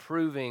to the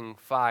proving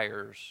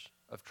fires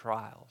of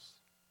trials?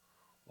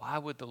 Why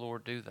would the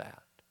Lord do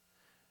that?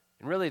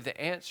 And really the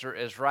answer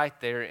is right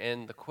there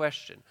in the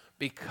question.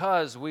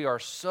 Because we are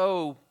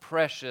so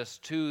precious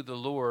to the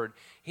Lord,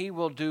 he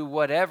will do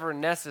whatever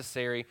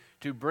necessary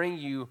to bring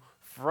you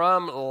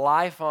from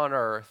life on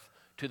earth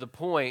to the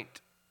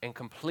point and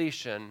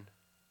completion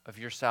of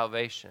your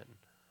salvation.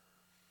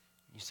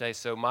 You say,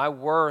 so my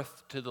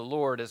worth to the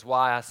Lord is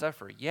why I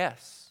suffer.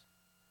 Yes,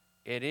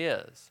 it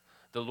is.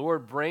 The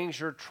Lord brings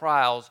your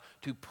trials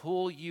to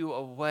pull you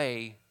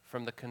away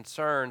from the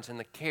concerns and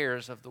the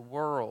cares of the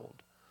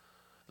world.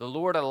 The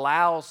Lord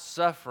allows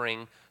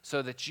suffering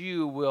so that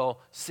you will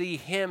see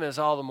him as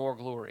all the more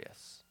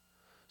glorious,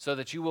 so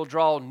that you will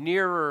draw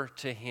nearer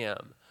to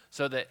him,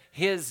 so that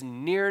his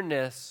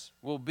nearness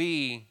will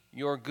be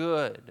your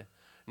good.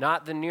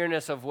 Not the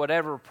nearness of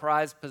whatever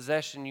prized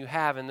possession you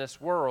have in this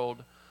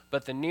world,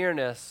 but the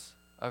nearness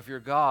of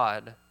your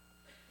God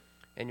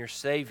and your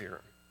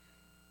Savior.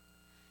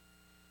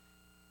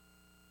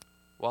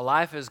 While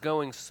life is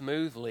going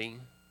smoothly,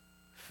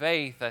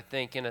 faith, I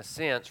think, in a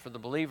sense, for the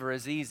believer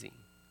is easy.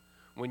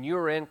 When you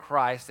are in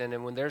Christ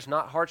and when there's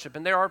not hardship,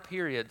 and there are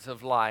periods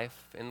of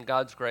life in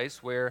God's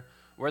grace where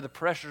the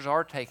pressures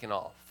are taken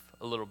off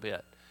a little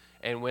bit.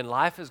 And when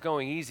life is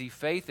going easy,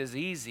 faith is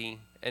easy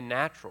and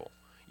natural.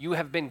 You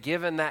have been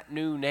given that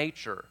new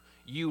nature.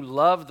 You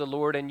love the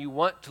Lord and you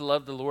want to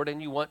love the Lord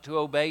and you want to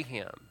obey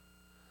him.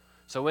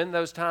 So in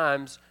those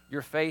times,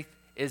 your faith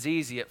is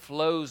easy. It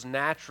flows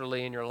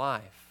naturally in your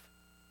life.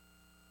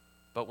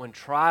 But when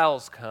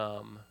trials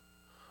come,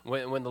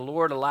 when the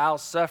Lord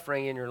allows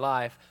suffering in your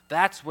life,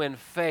 that's when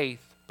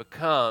faith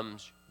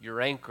becomes your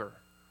anchor.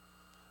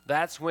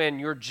 That's when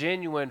your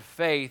genuine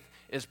faith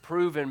is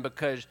proven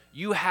because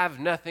you have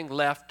nothing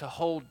left to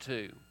hold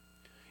to.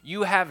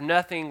 You have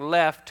nothing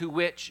left to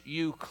which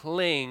you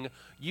cling.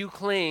 You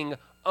cling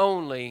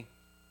only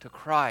to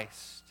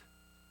Christ.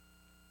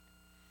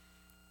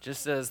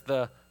 Just as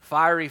the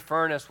fiery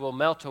furnace will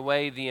melt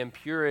away the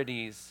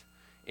impurities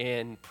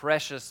in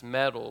precious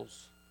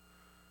metals,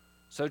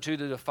 so too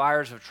do the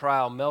fires of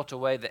trial melt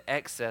away the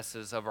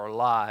excesses of our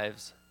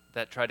lives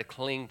that try to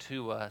cling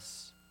to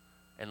us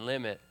and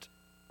limit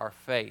our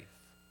faith.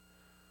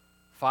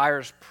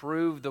 Fires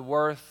prove the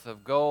worth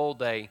of gold.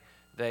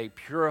 They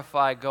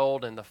purify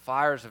gold, and the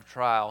fires of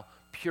trial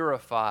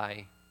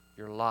purify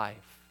your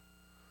life.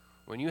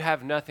 When you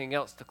have nothing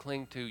else to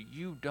cling to,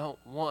 you don't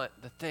want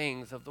the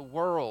things of the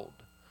world.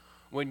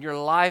 When your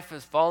life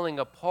is falling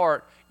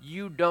apart,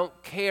 you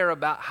don't care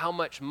about how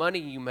much money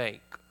you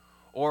make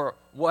or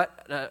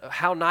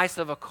how nice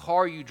of a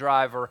car you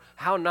drive or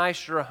how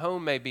nice your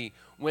home may be.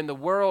 When the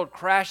world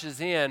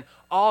crashes in,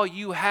 all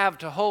you have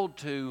to hold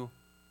to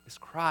is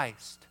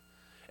Christ.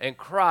 And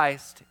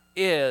Christ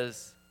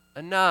is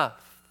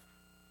enough.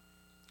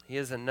 He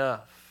is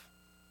enough.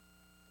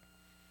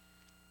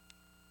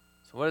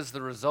 So what is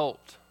the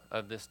result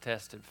of this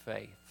tested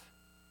faith?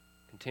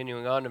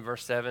 Continuing on in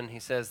verse 7, he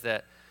says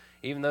that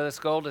even though this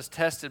gold is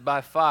tested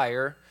by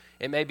fire,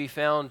 it may be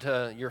found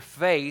to, your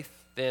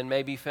faith then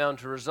may be found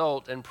to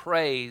result in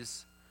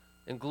praise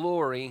and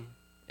glory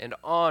and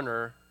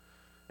honor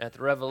at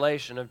the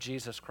revelation of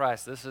Jesus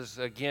Christ. This is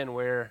again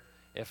where,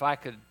 if I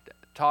could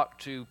talk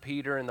to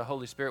Peter and the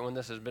Holy Spirit when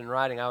this has been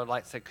writing, I would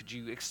like to say, could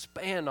you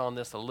expand on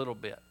this a little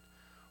bit?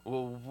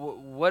 Well,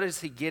 what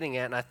is he getting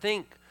at? And I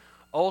think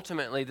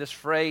ultimately this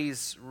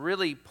phrase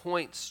really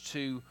points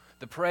to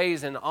the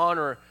praise and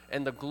honor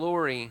and the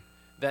glory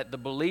that the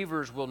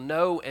believers will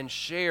know and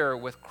share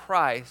with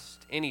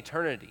Christ in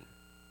eternity.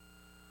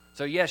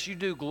 So yes, you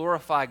do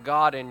glorify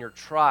God in your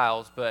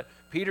trials, but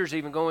Peter's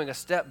even going a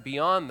step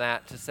beyond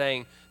that to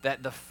saying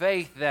that the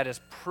faith that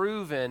is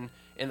proven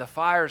in the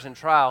fires and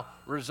trial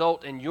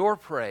result in your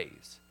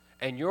praise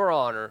and your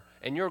honor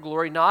and your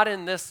glory, not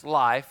in this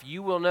life.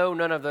 You will know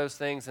none of those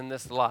things in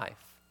this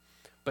life,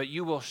 but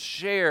you will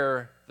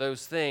share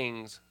those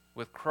things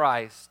with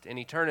Christ in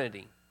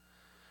eternity.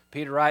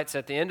 Peter writes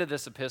at the end of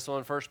this epistle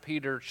in 1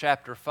 Peter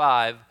chapter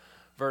 5,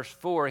 verse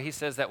 4, he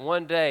says that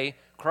one day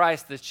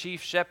Christ, the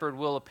chief shepherd,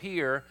 will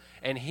appear,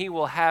 and he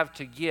will have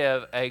to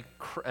give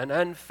an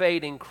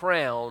unfading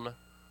crown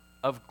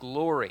of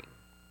glory.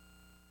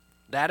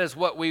 That is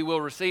what we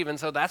will receive. And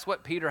so that's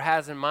what Peter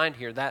has in mind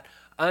here, that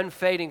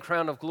unfading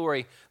crown of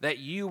glory that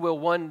you will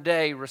one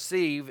day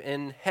receive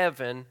in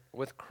heaven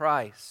with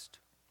Christ.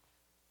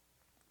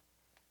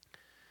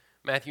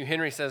 Matthew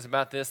Henry says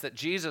about this that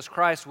Jesus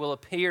Christ will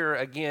appear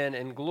again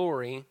in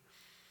glory,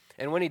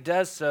 and when he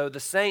does so, the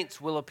saints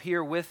will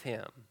appear with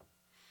him,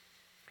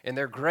 and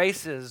their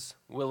graces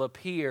will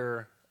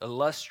appear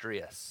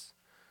illustrious.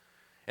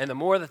 And the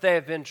more that they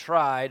have been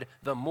tried,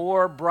 the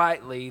more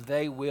brightly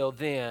they will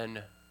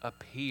then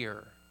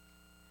appear.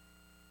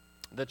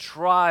 The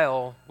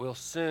trial will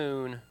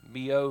soon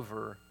be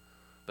over,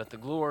 but the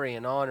glory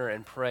and honor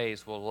and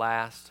praise will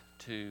last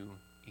to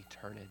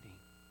eternity.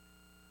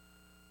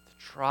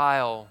 The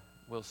trial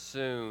will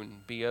soon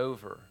be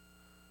over.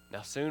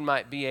 Now, soon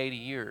might be 80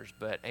 years,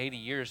 but 80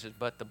 years is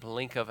but the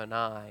blink of an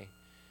eye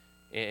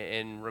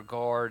in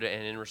regard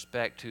and in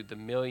respect to the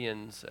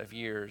millions of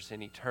years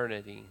in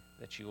eternity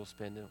that you will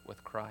spend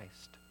with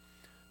Christ.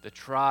 The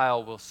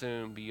trial will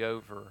soon be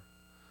over,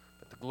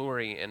 but the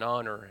glory and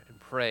honor and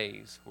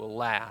praise will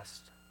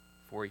last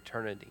for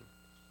eternity.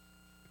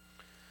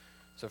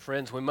 So,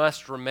 friends, we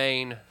must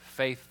remain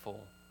faithful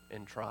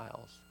in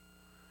trials.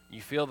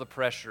 You feel the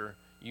pressure.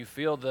 You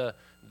feel the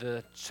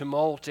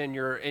tumult in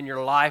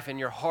your life, in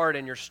your heart,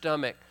 in your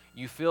stomach.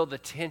 You feel the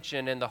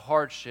tension and the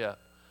hardship.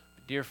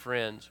 But dear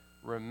friends,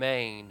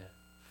 remain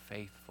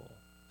faithful.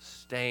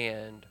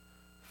 Stand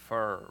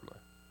firm.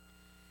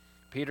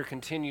 Peter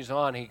continues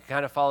on. He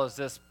kind of follows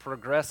this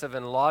progressive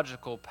and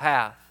logical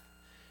path.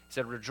 He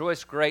said,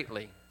 rejoice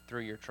greatly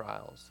through your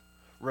trials.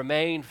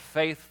 Remain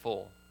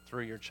faithful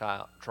through your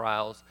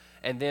trials.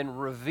 And then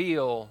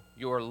reveal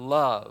your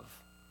love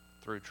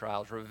through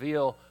trials.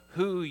 Reveal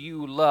who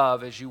you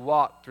love as you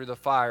walk through the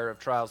fire of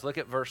trials. Look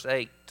at verse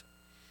 8. It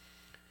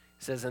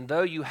says, and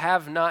though you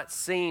have not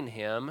seen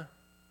him,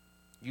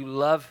 you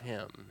love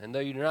him. And though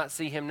you do not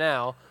see him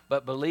now,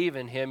 but believe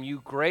in him,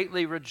 you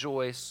greatly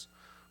rejoice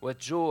with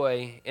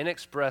joy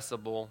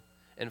inexpressible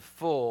and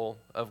full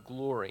of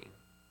glory.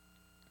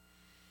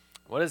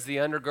 What is the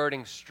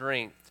undergirding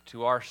strength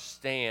to our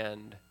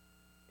stand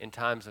in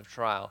times of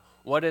trial?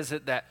 What is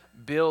it that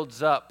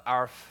builds up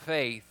our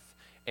faith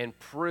and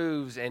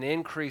proves and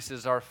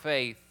increases our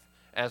faith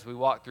as we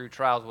walk through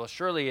trials? Well,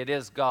 surely it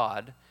is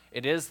God.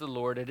 It is the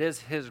Lord. It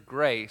is his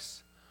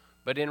grace.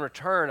 But in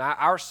return,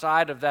 our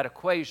side of that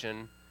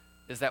equation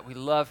is that we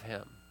love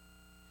him,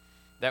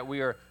 that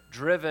we are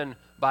driven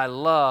by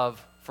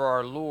love for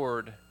our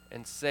Lord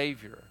and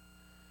Savior.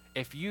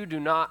 If you do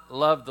not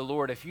love the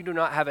Lord, if you do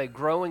not have a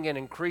growing and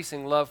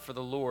increasing love for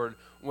the Lord,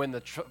 when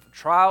the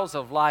trials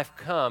of life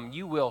come,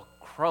 you will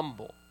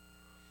crumble.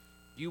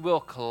 You will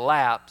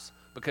collapse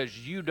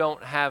because you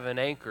don't have an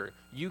anchor.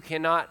 You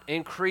cannot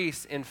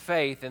increase in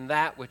faith in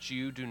that which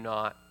you do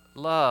not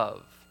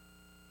love.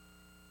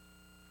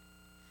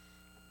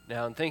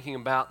 Now, in thinking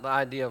about the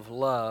idea of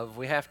love,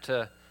 we have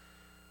to,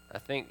 I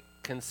think,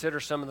 consider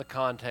some of the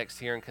context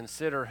here and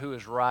consider who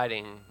is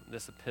writing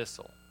this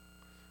epistle.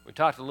 We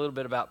talked a little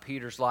bit about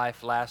Peter's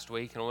life last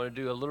week, and I want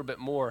to do a little bit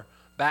more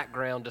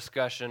background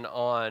discussion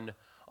on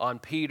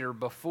Peter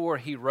before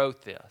he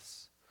wrote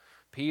this.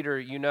 Peter,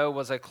 you know,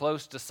 was a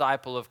close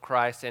disciple of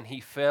Christ, and he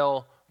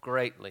fell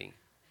greatly.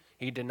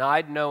 He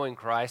denied knowing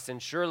Christ,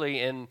 and surely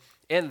in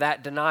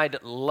that denied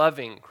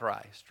loving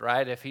Christ,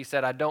 right? If he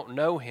said, I don't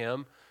know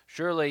him,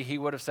 surely he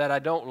would have said, I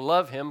don't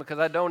love him because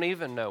I don't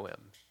even know him.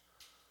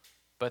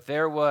 But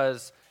there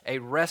was a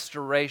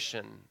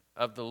restoration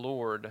of the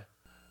Lord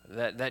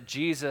that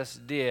Jesus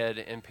did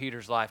in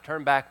Peter's life.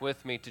 Turn back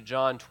with me to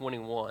John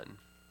 21.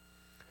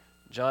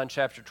 John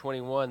chapter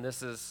 21,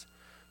 this is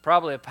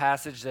probably a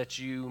passage that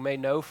you may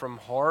know from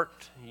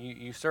heart.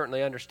 You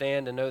certainly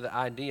understand and know the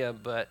idea,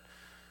 but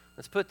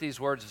let's put these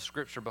words of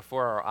Scripture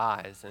before our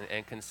eyes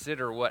and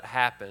consider what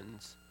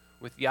happens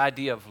with the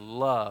idea of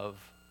love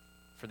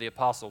for the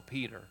Apostle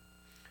Peter.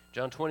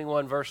 John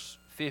 21, verse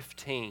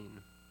 15.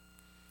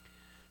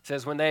 It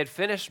says, when they had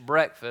finished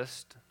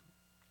breakfast,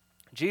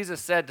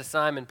 Jesus said to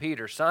Simon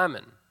Peter,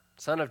 Simon,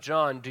 son of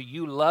John, do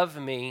you love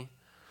me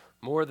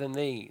more than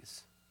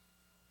these?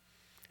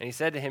 And he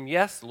said to him,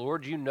 yes,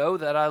 Lord, you know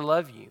that I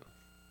love you.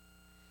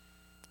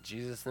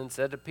 Jesus then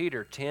said to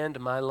Peter, tend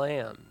my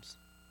lambs.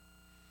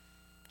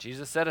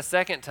 Jesus said a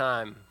second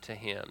time to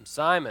him,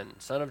 Simon,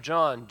 son of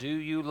John, do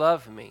you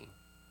love me?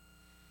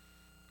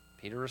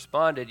 Peter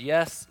responded,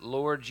 yes,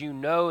 Lord, you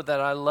know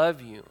that I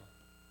love you.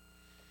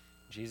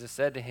 Jesus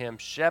said to him,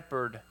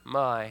 shepherd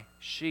my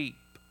sheep.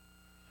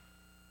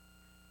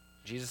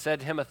 Jesus said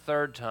to him a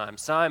third time,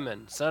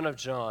 Simon, son of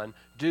John,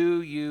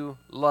 do you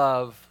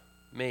love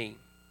me?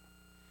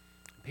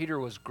 Peter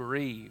was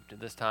grieved at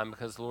this time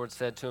because the Lord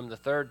said to him the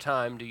third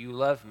time, do you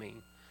love me?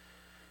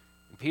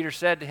 And Peter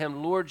said to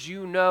him, Lord,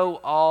 you know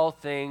all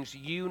things.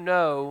 You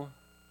know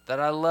that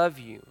I love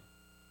you.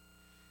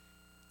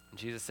 And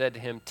Jesus said to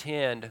him,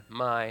 "Tend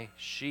my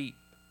sheep."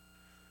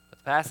 But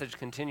the passage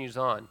continues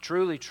on.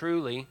 "Truly,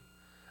 truly,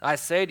 I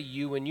say to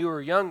you, when you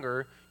were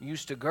younger, you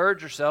used to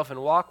gird yourself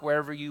and walk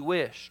wherever you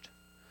wished.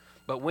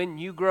 But when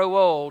you grow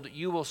old,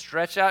 you will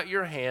stretch out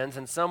your hands,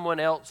 and someone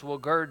else will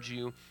gird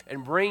you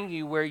and bring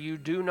you where you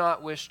do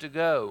not wish to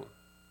go."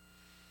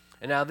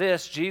 And now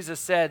this Jesus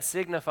said,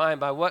 signifying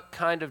by what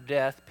kind of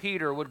death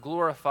Peter would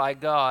glorify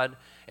God.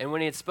 And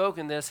when he had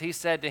spoken this, he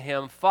said to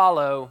him,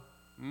 "Follow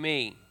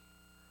me."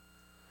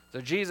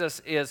 So Jesus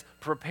is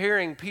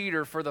preparing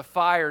Peter for the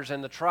fires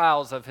and the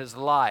trials of his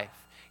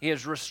life. He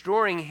is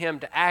restoring him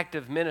to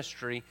active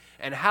ministry.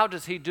 And how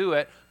does he do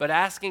it? But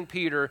asking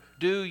Peter,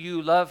 "Do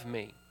you love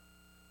me?"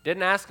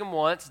 Didn't ask him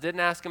once,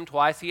 didn't ask him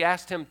twice. He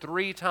asked him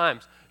 3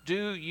 times,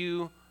 "Do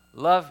you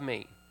love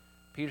me?"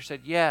 Peter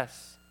said,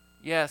 "Yes,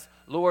 yes,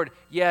 Lord,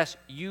 yes,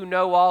 you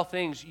know all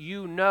things.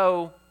 You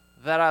know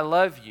that I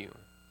love you."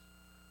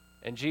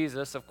 And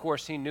Jesus, of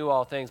course, he knew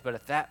all things. But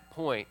at that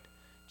point,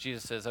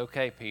 Jesus says,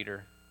 "Okay,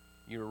 Peter,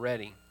 you're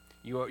ready.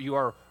 You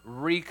are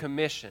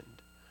recommissioned.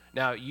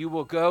 Now you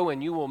will go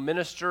and you will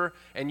minister,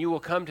 and you will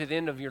come to the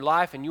end of your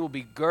life, and you will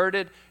be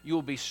girded, you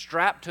will be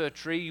strapped to a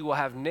tree, you will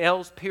have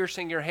nails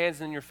piercing your hands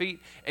and your feet,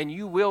 and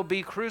you will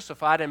be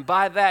crucified, and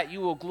by that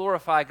you will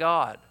glorify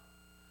God.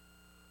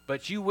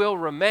 But you will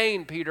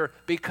remain, Peter,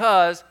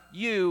 because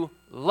you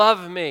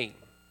love me.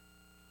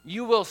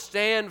 You will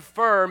stand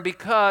firm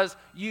because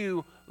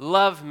you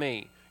love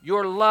me.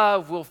 Your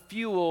love will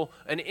fuel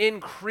an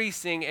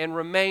increasing and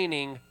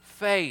remaining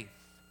faith.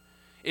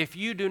 If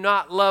you do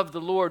not love the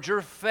Lord,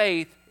 your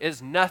faith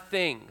is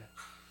nothing.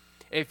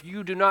 If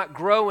you do not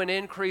grow and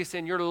increase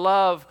in your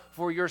love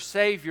for your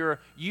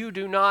Savior, you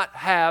do not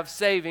have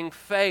saving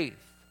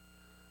faith.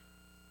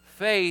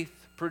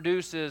 Faith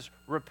produces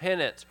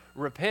repentance.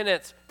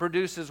 Repentance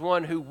produces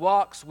one who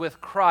walks with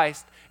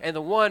Christ, and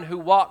the one who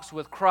walks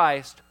with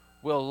Christ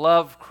will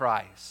love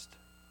Christ.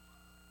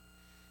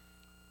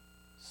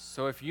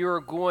 So if you're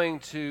going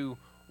to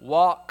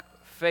walk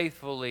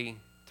faithfully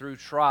through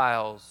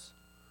trials,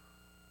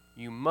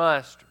 you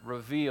must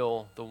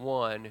reveal the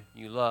one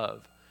you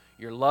love.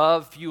 Your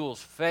love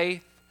fuels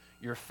faith.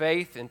 Your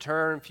faith, in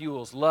turn,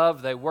 fuels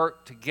love. They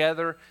work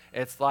together.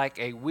 It's like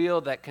a wheel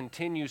that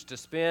continues to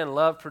spin,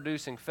 love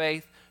producing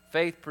faith,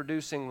 faith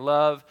producing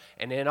love.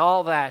 And in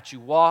all that, you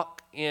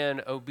walk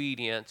in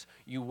obedience.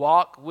 You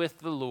walk with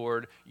the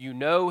Lord. You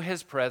know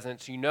His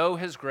presence. You know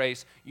His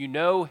grace. You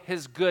know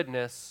His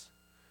goodness.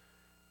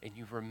 And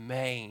you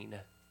remain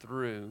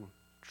through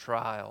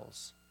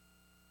trials.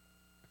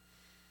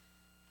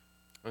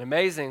 And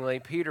amazingly,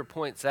 Peter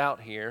points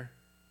out here,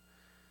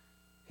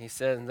 he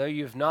says, "Though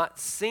you have not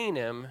seen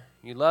him,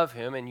 you love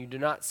him, and you do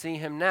not see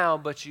him now,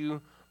 but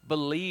you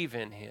believe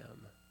in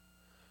him."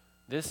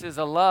 This is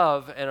a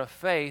love and a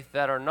faith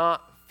that are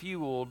not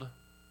fueled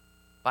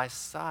by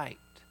sight,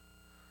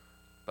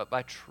 but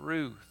by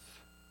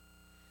truth.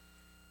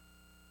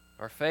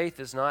 Our faith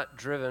is not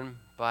driven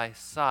by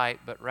sight,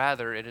 but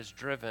rather it is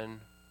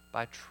driven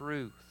by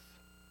truth.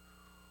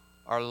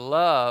 Our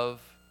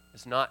love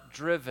is not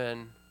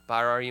driven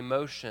by our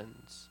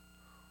emotions.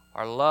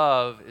 Our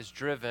love is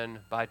driven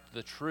by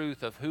the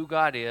truth of who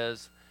God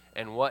is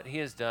and what He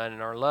has done,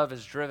 and our love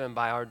is driven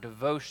by our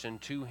devotion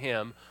to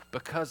Him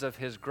because of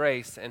His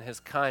grace and His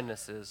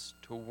kindnesses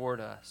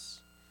toward us.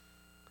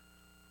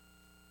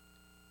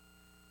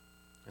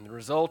 And the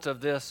result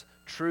of this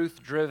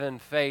truth-driven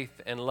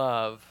faith and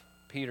love,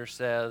 Peter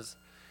says,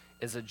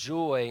 is a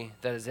joy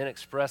that is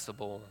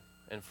inexpressible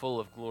and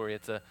full of glory.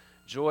 It's a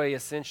joy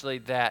essentially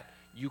that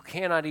you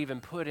cannot even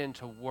put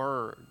into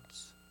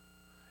words.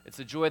 It's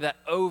a joy that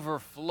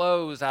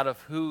overflows out of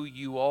who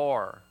you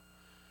are.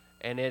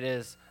 And it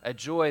is a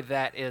joy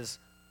that is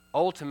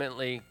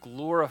ultimately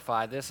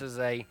glorified. This is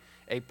a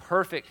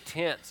perfect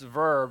tense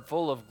verb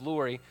full of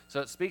glory. So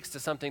it speaks to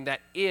something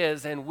that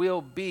is and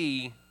will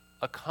be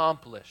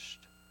accomplished.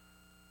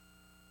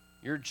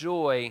 Your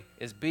joy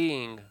is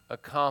being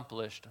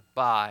accomplished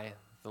by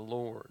the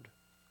Lord.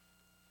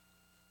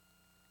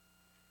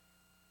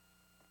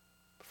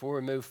 Before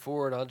we move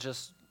forward, I'll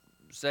just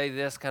say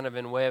this kind of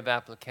in way of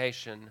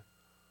application.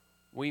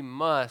 We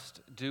must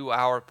do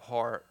our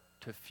part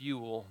to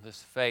fuel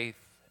this faith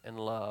and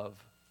love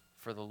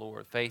for the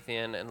Lord. Faith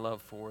in and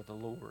love for the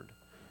Lord.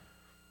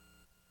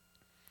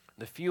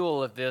 The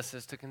fuel of this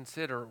is to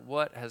consider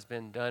what has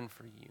been done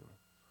for you.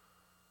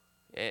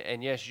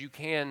 And yes, you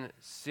can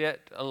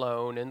sit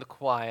alone in the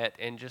quiet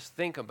and just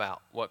think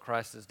about what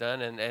Christ has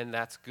done, and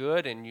that's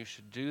good, and you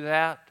should do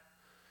that.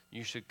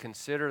 You should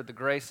consider the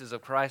graces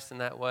of Christ in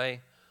that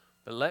way.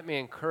 But let me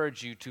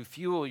encourage you to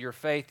fuel your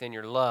faith and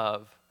your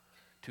love,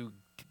 to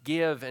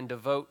give and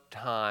devote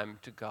time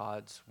to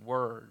God's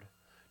Word,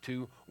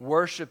 to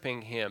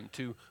worshiping Him,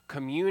 to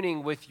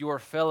communing with your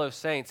fellow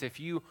saints. If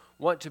you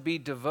want to be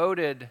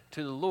devoted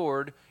to the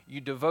Lord, you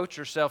devote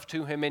yourself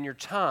to Him in your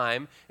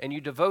time, and you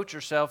devote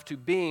yourself to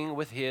being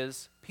with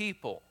His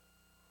people.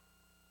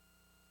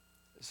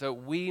 So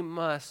we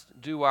must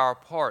do our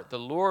part. The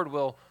Lord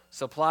will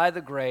supply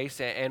the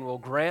grace and will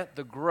grant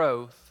the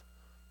growth,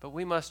 But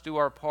we must do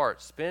our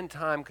part. Spend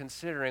time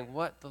considering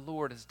what the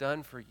Lord has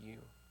done for you.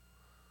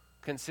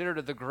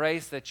 Consider the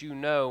grace that you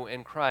know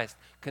in Christ.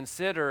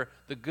 Consider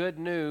the good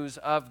news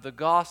of the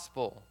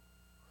gospel,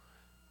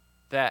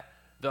 that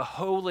the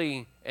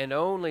holy and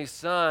only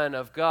Son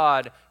of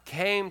God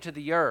came to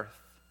the earth.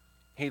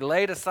 He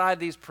laid aside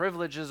these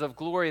privileges of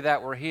glory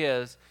that were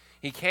his.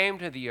 He came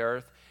to the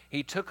earth.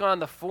 He took on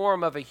the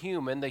form of a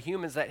human, the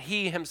humans that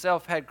he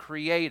himself had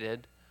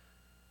created.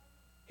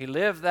 He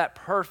lived that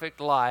perfect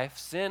life,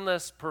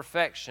 sinless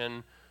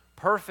perfection,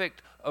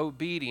 perfect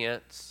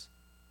obedience,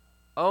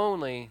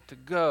 only to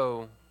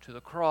go to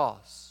the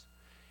cross.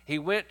 He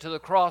went to the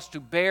cross to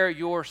bear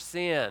your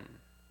sin.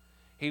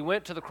 He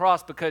went to the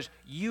cross because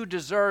you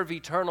deserve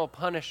eternal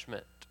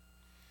punishment.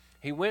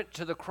 He went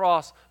to the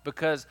cross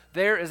because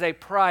there is a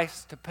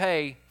price to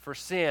pay for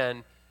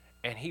sin,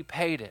 and he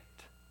paid it.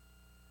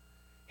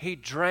 He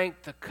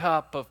drank the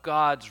cup of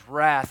God's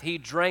wrath. He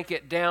drank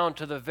it down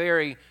to the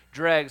very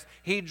dregs.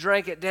 He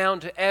drank it down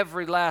to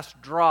every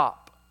last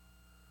drop.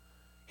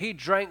 He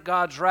drank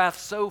God's wrath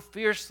so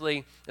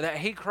fiercely that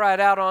he cried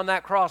out on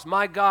that cross,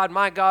 my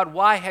God,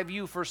 why have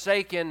you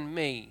forsaken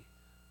me?"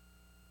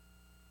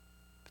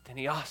 But then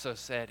he also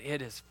said,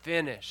 "It is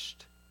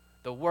finished.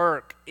 The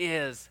work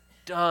is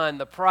done.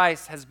 The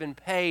price has been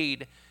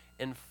paid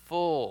in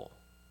full."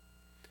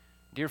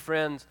 Dear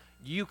friends,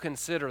 you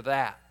consider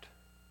that.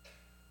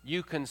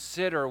 You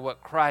consider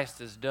what Christ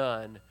has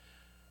done.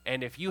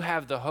 And if you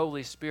have the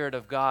Holy Spirit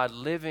of God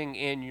living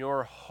in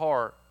your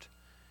heart,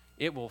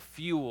 it will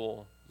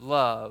fuel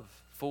love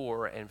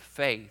for and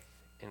faith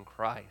in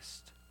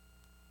Christ.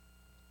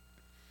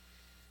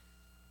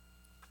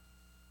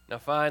 Now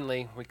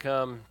finally, we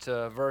come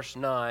to verse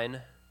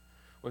 9.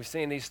 We've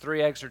seen these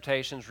three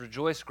exhortations: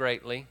 rejoice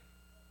greatly,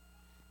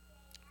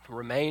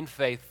 remain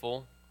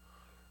faithful,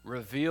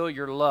 reveal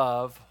your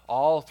love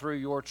all through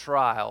your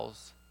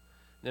trials.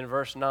 Then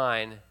verse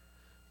 9,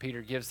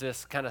 Peter gives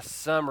this kind of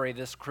summary,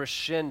 this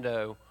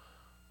crescendo,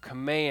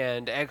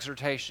 command,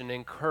 exhortation,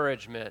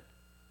 encouragement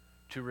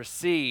to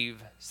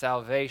receive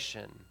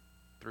salvation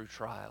through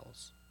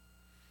trials.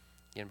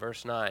 In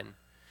verse 9,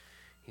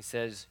 he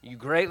says, "You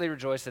greatly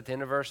rejoice," at the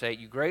end of verse 8,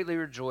 "you greatly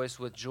rejoice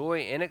with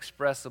joy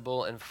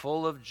inexpressible and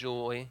full of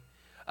joy,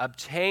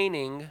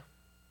 obtaining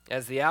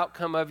as the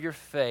outcome of your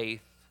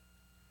faith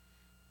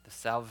the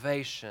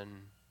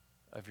salvation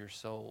of your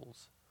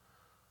souls."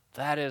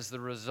 That is the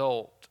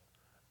result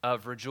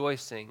of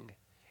rejoicing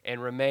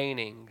and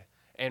remaining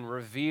and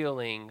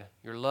revealing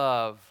your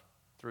love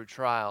through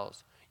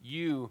trials.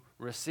 You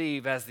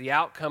receive, as the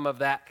outcome of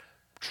that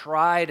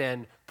tried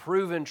and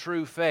proven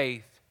true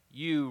faith,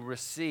 you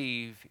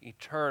receive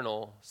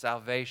eternal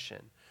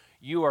salvation.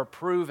 You are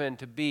proven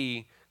to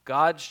be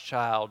God's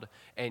child,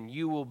 and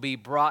you will be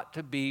brought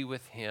to be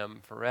with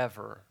Him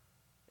forever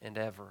and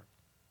ever.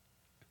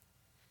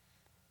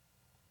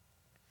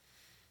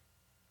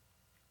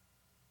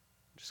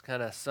 Just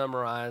kind of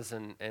summarize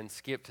and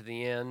skip to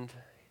the end.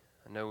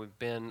 I know we've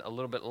been a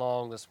little bit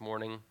long this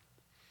morning.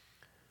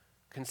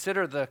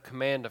 Consider the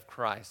command of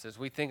Christ as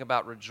we think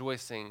about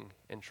rejoicing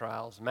in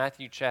trials.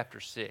 Matthew chapter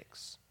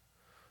 6,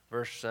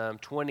 verse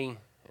 20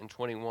 and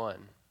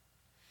 21.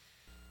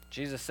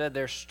 Jesus said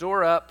there,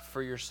 "Store up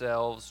for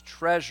yourselves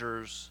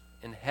treasures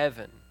in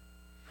heaven,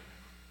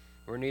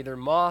 where neither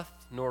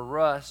moth nor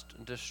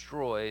rust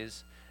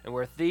destroys, and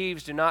where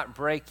thieves do not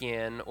break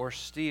in or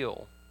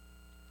steal.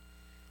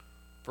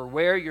 For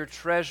where your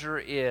treasure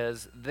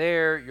is,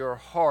 there your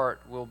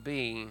heart will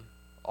be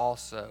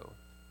also."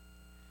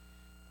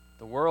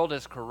 The world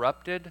is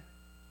corrupted.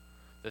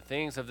 The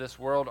things of this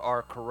world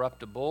are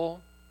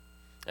corruptible,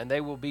 and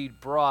they will be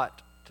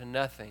brought to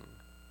nothing.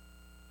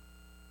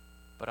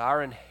 But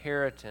our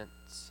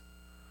inheritance,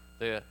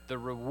 the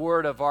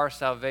reward of our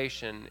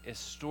salvation, is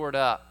stored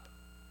up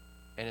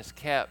and is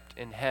kept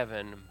in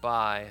heaven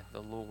by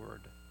the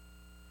Lord.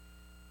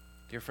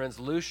 Dear friends,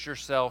 loose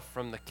yourself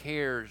from the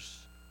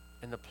cares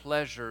and the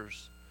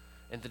pleasures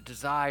and the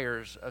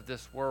desires of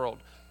this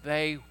world.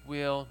 They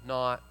will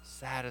not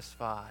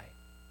satisfy.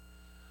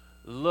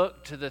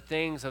 Look to the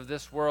things of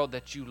this world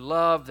that you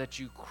love, that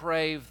you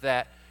crave,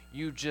 that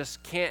you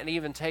just can't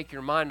even take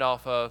your mind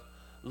off of.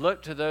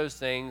 Look to those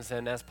things,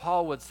 and as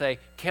Paul would say,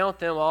 count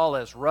them all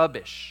as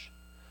rubbish,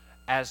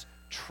 as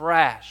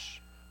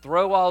trash.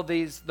 Throw all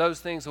those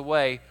things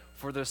away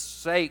for the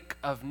sake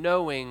of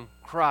knowing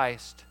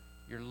Christ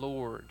your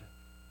Lord.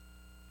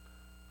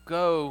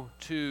 Go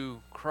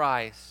to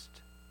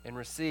Christ and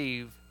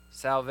receive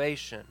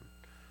salvation.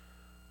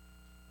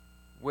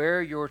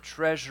 Where your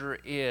treasure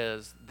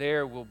is,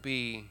 there will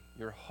be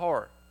your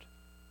heart.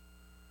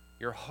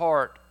 Your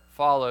heart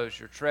follows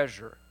your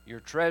treasure. Your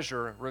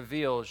treasure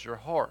reveals your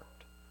heart.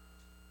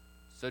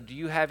 So do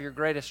you have your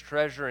greatest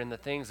treasure in the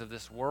things of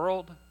this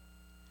world?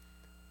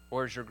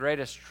 Or is your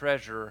greatest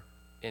treasure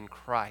in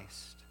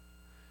Christ?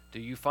 Do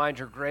you find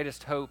your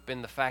greatest hope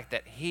in the fact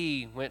that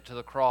He went to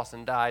the cross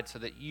and died so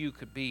that you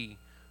could be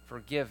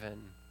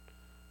forgiven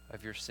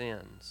of your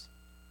sins?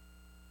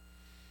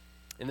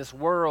 In this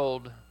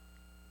world,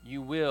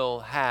 you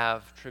will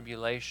have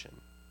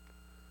tribulation.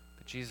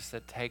 But Jesus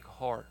said, take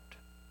heart.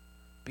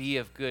 Be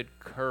of good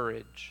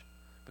courage,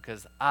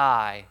 because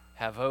I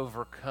have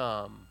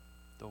overcome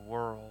the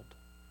world.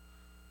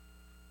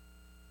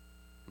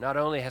 Not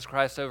only has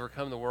Christ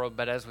overcome the world,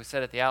 but as we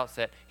said at the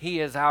outset,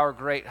 he is our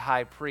great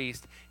high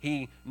priest.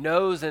 He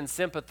knows and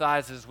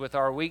sympathizes with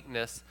our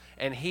weakness,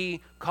 and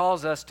he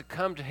calls us to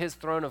come to his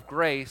throne of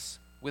grace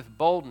with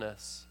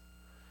boldness,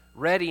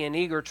 ready and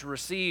eager to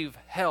receive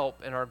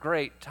help in our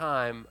great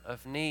time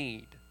of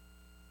need.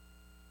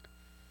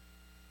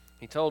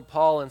 He told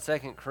Paul in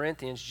 2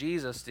 Corinthians,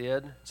 Jesus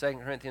did, 2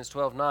 Corinthians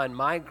 12:9,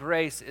 my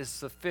grace is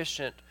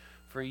sufficient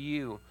for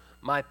you.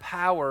 My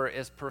power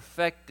is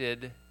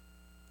perfected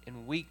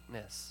in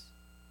weakness.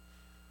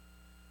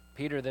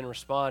 Peter then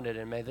responded,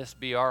 and may this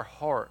be our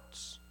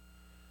hearts.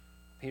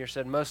 Peter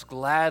said, most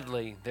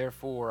gladly,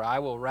 therefore, I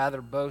will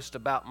rather boast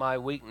about my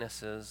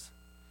weaknesses,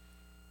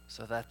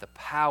 so that the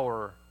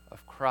power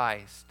of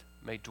Christ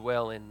may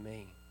dwell in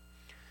me.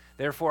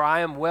 Therefore, I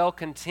am well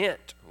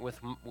content with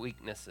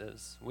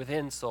weaknesses, with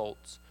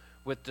insults,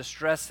 with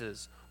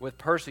distresses, with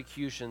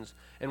persecutions,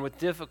 and with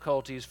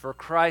difficulties for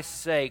Christ's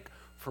sake.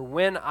 For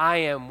when I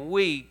am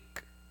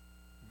weak,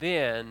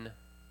 then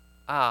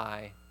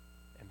I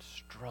am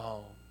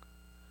strong.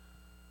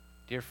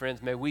 Dear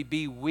friends, may we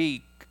be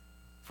weak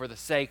for the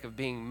sake of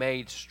being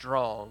made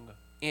strong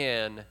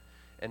in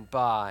and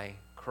by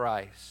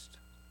Christ.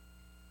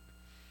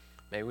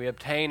 May we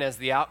obtain as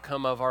the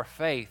outcome of our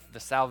faith the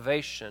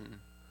salvation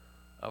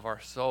of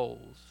our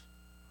souls.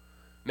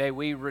 May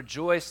we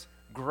rejoice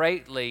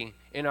greatly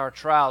in our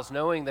trials,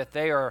 knowing that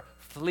they are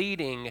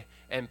fleeting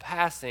and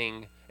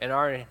passing, and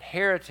our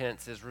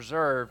inheritance is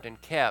reserved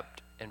and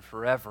kept and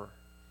forever.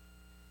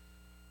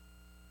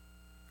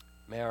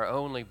 May our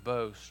only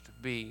boast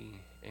be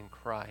in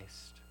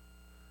Christ.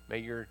 May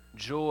your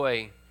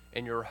joy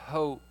and your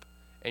hope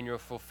and your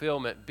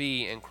fulfillment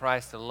be in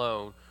Christ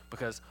alone,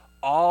 because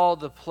all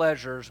the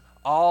pleasures,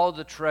 all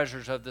the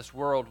treasures of this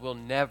world will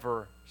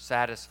never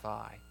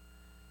satisfy.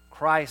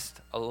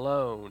 Christ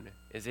alone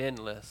is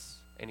endless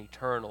and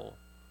eternal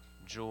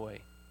joy.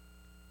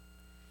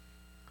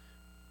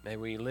 May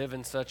we live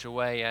in such a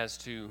way as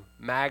to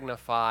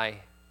magnify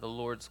the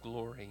Lord's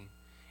glory,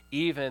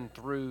 even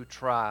through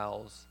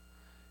trials.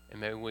 And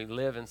may we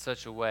live in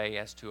such a way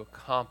as to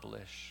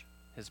accomplish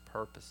his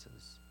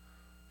purposes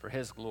for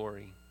his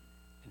glory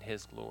and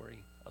his glory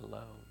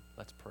alone.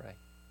 Let's pray.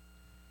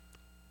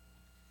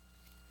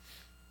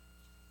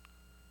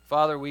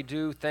 Father, we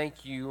do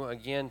thank you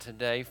again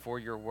today for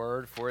your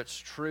word, for its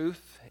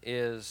truth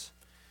is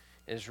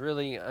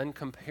really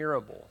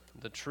uncomparable.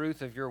 The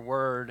truth of your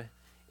word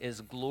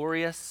is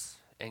glorious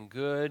and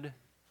good,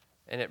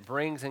 and it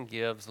brings and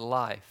gives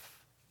life.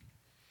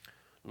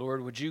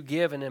 Lord, would you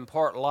give and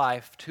impart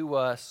life to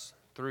us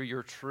through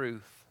your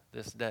truth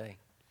this day?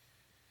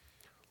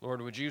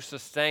 Lord, would you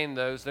sustain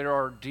those? There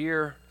are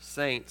dear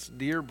saints,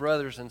 dear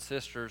brothers and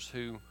sisters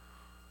who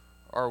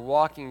are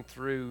walking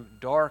through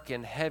dark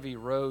and heavy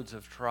roads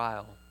of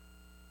trial.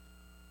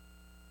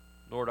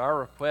 Lord, our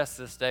request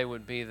this day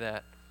would be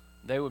that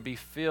they would be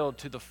filled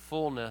to the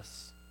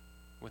fullness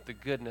with the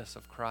goodness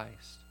of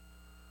Christ.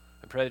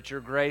 I pray that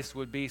your grace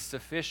would be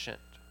sufficient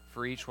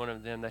for each one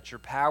of them, that your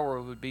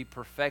power would be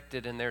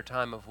perfected in their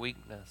time of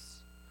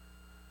weakness.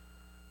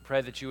 I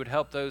pray that you would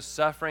help those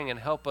suffering and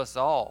help us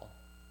all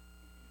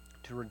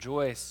to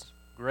rejoice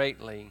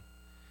greatly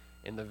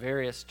in the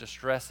various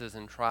distresses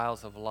and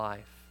trials of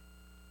life.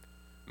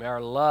 May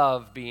our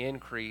love be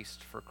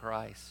increased for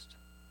Christ.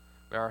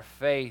 May our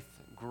faith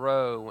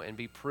grow and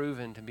be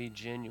proven to be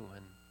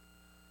genuine.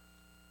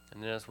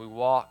 And then as we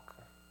walk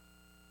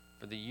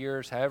for the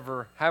years,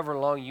 however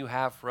long you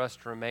have for us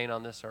to remain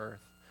on this earth,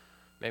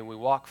 may we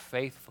walk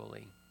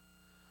faithfully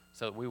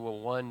so that we will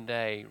one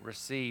day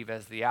receive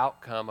as the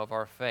outcome of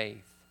our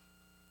faith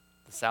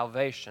the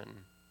salvation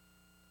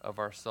of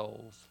our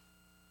souls.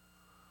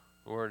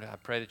 Lord, I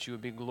pray that you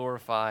would be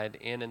glorified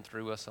in and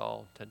through us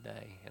all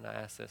today. And I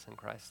ask this in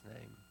Christ's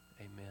name.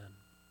 Amen.